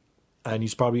back. And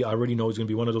he's probably, I already know he's going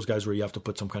to be one of those guys where you have to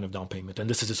put some kind of down payment. And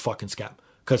this is his fucking scam.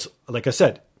 Because, like I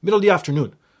said, middle of the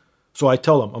afternoon. So I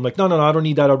tell him, I'm like, no, I don't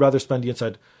need that. I'd rather spend the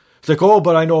inside. It's like, oh,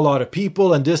 but I know a lot of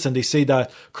people and this. And they say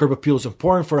that curb appeal is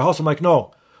important for a house. I'm like,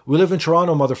 no, we live in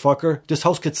Toronto, motherfucker. This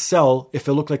house could sell if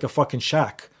it looked like a fucking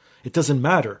shack. It doesn't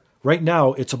matter. Right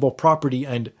now, it's about property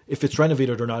and if it's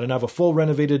renovated or not. And I have a full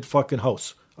renovated fucking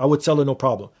house. I would sell it, no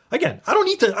problem. Again, I don't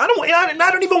even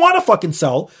want to fucking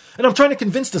sell. And I'm trying to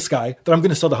convince this guy that I'm going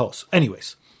to sell the house.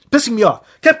 Anyways, pissing me off.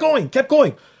 Kept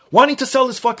going. Wanting to sell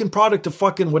his fucking product to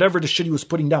fucking whatever the shit he was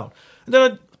putting down. And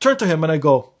then I turn to him and I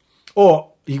go,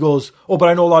 oh, he goes, oh, but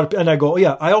I know a lot of people. And I go, oh,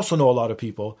 yeah, I also know a lot of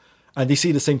people. And they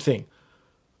say the same thing.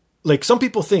 Like some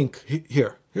people think,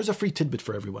 here's a free tidbit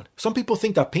for everyone. Some people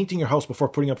think that painting your house before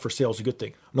putting it up for sale is a good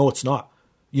thing. No, it's not.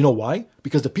 You know why?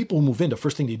 Because the people who move in, the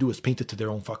first thing they do is paint it to their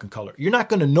own fucking color. You're not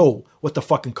going to know what the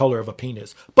fucking color of a paint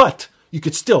is. But you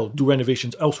could still do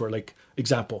renovations elsewhere. Like,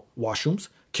 example, washrooms,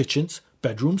 kitchens,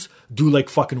 bedrooms. Do like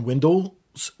fucking windows,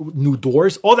 new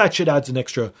doors. All that shit adds an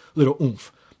extra little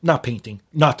oomph. not painting,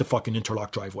 not the fucking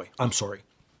interlock driveway. I'm sorry.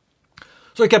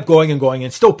 So I kept going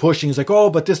and still pushing. He's like, oh,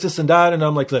 but this and that. And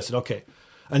I'm like, listen, okay.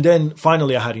 And then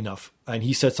finally I had enough. And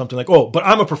he said something like, oh, but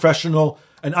I'm a professional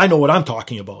and I know what I'm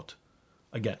talking about.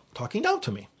 Again, talking down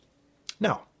to me.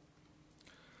 Now,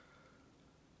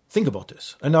 think about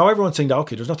this. And now everyone's saying that,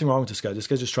 okay, there's nothing wrong with this guy. This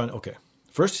guy's just trying, okay.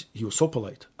 First, he was so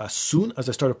polite. As soon as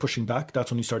I started pushing back,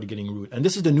 that's when he started getting rude. And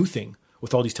this is the new thing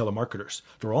with all these telemarketers.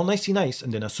 They're all nicey nice.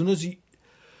 And then as soon as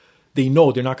they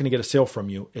know they're not going to get a sale from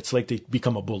you, it's like they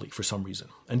become a bully for some reason.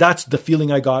 And that's the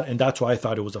feeling I got. And that's why I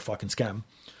thought it was a fucking scam.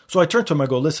 So I turned to him, I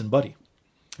go, listen, buddy,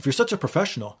 if you're such a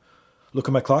professional, look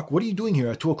at my clock. What are you doing here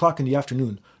at 2 o'clock in the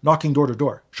afternoon, knocking door to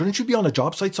door? Shouldn't you be on a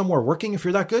job site somewhere working if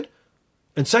you're that good?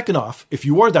 And second off, if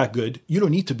you are that good, you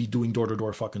don't need to be doing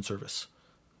door-to-door fucking service.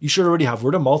 You should already have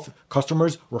word of mouth,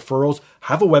 customers, referrals,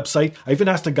 have a website. I even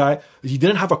asked a guy, he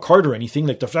didn't have a card or anything.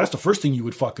 Like, that's the first thing you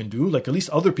would fucking do. Like, at least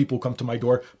other people come to my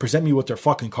door, present me with their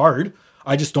fucking card.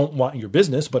 I just don't want your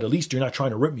business, but at least you're not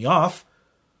trying to rip me off.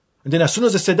 And then as soon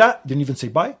as I said that, didn't even say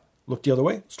bye, looked the other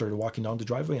way, started walking down the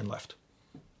driveway and left.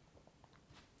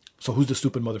 So who's the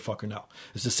stupid motherfucker now?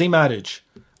 It's the same adage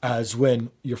as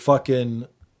when you're fucking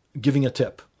giving a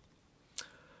tip.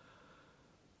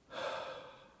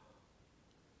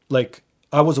 Like,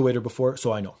 I was a waiter before,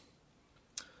 so I know.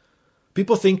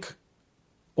 People think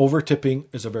over tipping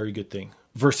is a very good thing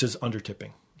versus under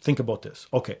tipping. Think about this.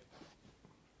 Okay.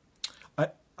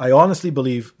 I honestly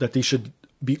believe that they should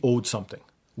be owed something.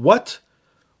 What?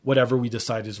 Whatever we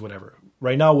decide is whatever.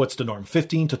 Right now, what's the norm?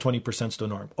 15 to 20% is the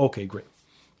norm. Okay, great.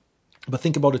 But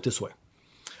think about it this way.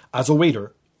 As a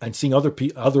waiter and seeing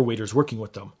other waiters working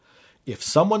with them, if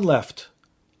someone left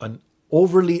an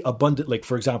overly abundant, like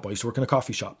for example, I used to work in a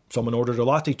coffee shop. Someone ordered a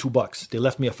latte, $2. They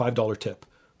left me a $5 tip.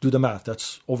 Do the math.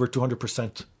 That's over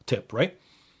 200% tip, right?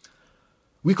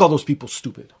 We call those people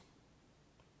stupid.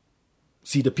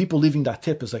 See, the people leaving that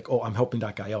tip is like, oh, I'm helping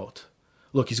that guy out.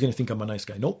 Look, he's going to think I'm a nice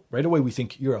guy. Nope. Right away, we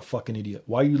think you're a fucking idiot.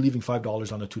 Why are you leaving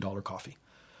 $5 on a $2 coffee?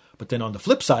 But then on the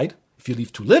flip side, if you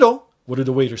leave too little, what did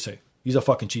the waiter say? He's a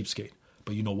fucking cheapskate.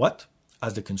 But you know what?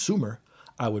 As the consumer,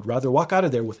 I would rather walk out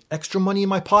of there with extra money in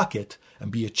my pocket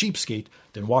and be a cheapskate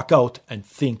than walk out and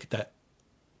think that,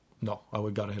 no, I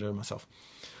would got ahead of myself.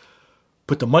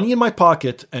 Put the money in my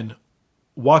pocket and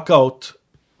walk out.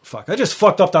 Fuck, I just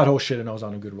fucked up that whole shit and I was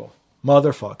on a good roll.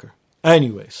 Motherfucker.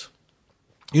 Anyways,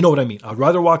 you know what I mean. I'd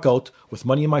rather walk out with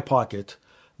money in my pocket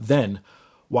than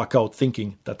walk out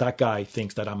thinking that that guy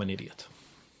thinks that I'm an idiot.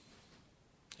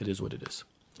 It is what it is.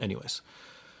 Anyways.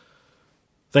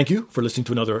 Thank you for listening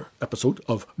to another episode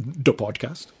of the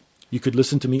podcast. You could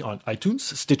listen to me on iTunes,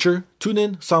 Stitcher,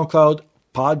 TuneIn, SoundCloud,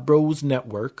 Podbros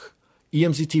Network,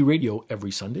 EMZT Radio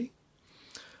every Sunday.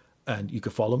 And you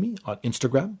can follow me on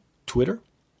Instagram, Twitter,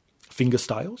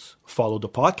 Fingerstyles. Follow the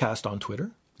podcast on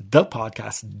Twitter, The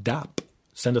Podcast DAP.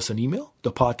 Send us an email,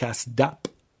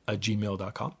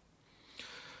 thepodcastdap@gmail.com.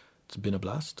 It's been a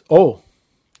blast. Oh,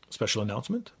 special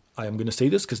announcement. I am going to say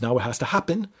this because now it has to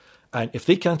happen. And if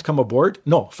they can't come aboard,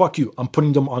 no, fuck you. I'm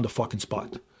putting them on the fucking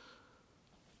spot.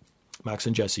 Max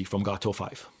and Jesse from Gato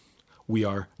 5. We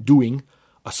are doing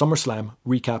a SummerSlam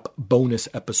recap bonus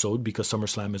episode because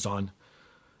SummerSlam is on,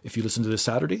 if you listen to this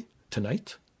Saturday,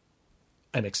 tonight,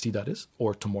 NXT that is,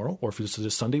 or tomorrow, or if you listen to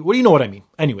this Sunday. Well, you know what I mean.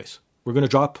 Anyways, I'm going to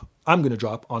drop on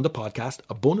the podcast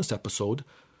a bonus episode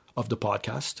of the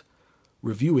podcast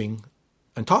reviewing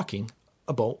and talking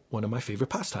about one of my favorite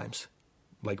pastimes.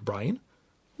 Like Brian,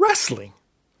 wrestling.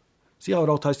 See how it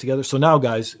all ties together? So now,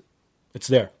 guys, it's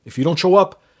there. If you don't show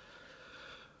up,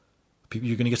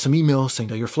 you're going to get some emails saying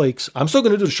that you're flakes. I'm still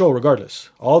going to do the show regardless.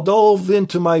 I'll delve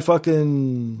into my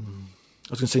fucking, I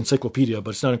was going to say encyclopedia,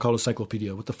 but it's not called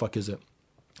encyclopedia. What the fuck is it?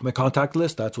 My contact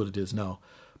list? That's what it is now.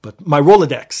 But my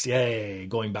Rolodex. Yay,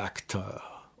 going back to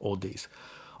old days.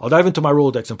 I'll dive into my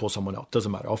Rolodex and pull someone out.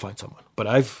 Doesn't matter. I'll find someone. But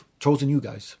I've chosen you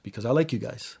guys because I like you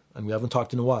guys. And we haven't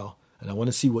talked in a while. And I want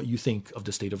to see what you think of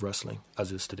the state of wrestling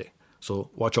as is today. So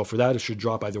watch out for that. It should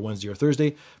drop either Wednesday or Thursday.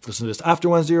 If you listen to this after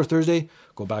Wednesday or Thursday,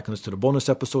 go back and listen to the bonus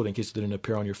episode in case it didn't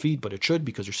appear on your feed. But it should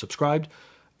because you're subscribed.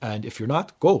 And if you're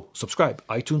not, go subscribe.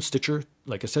 iTunes, Stitcher,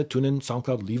 like I said, TuneIn,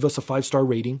 SoundCloud. Leave us a 5-star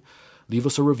rating. Leave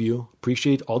us a review.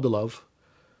 Appreciate all the love.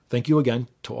 Thank you again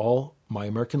to all my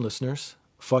American listeners.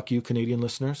 Fuck you, Canadian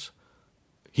listeners.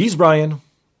 He's Brian.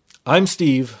 I'm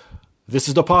Steve. This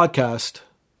is the podcast.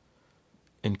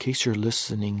 In case you're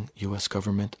listening, U.S.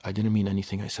 government, I didn't mean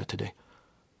anything I said today.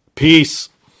 Peace.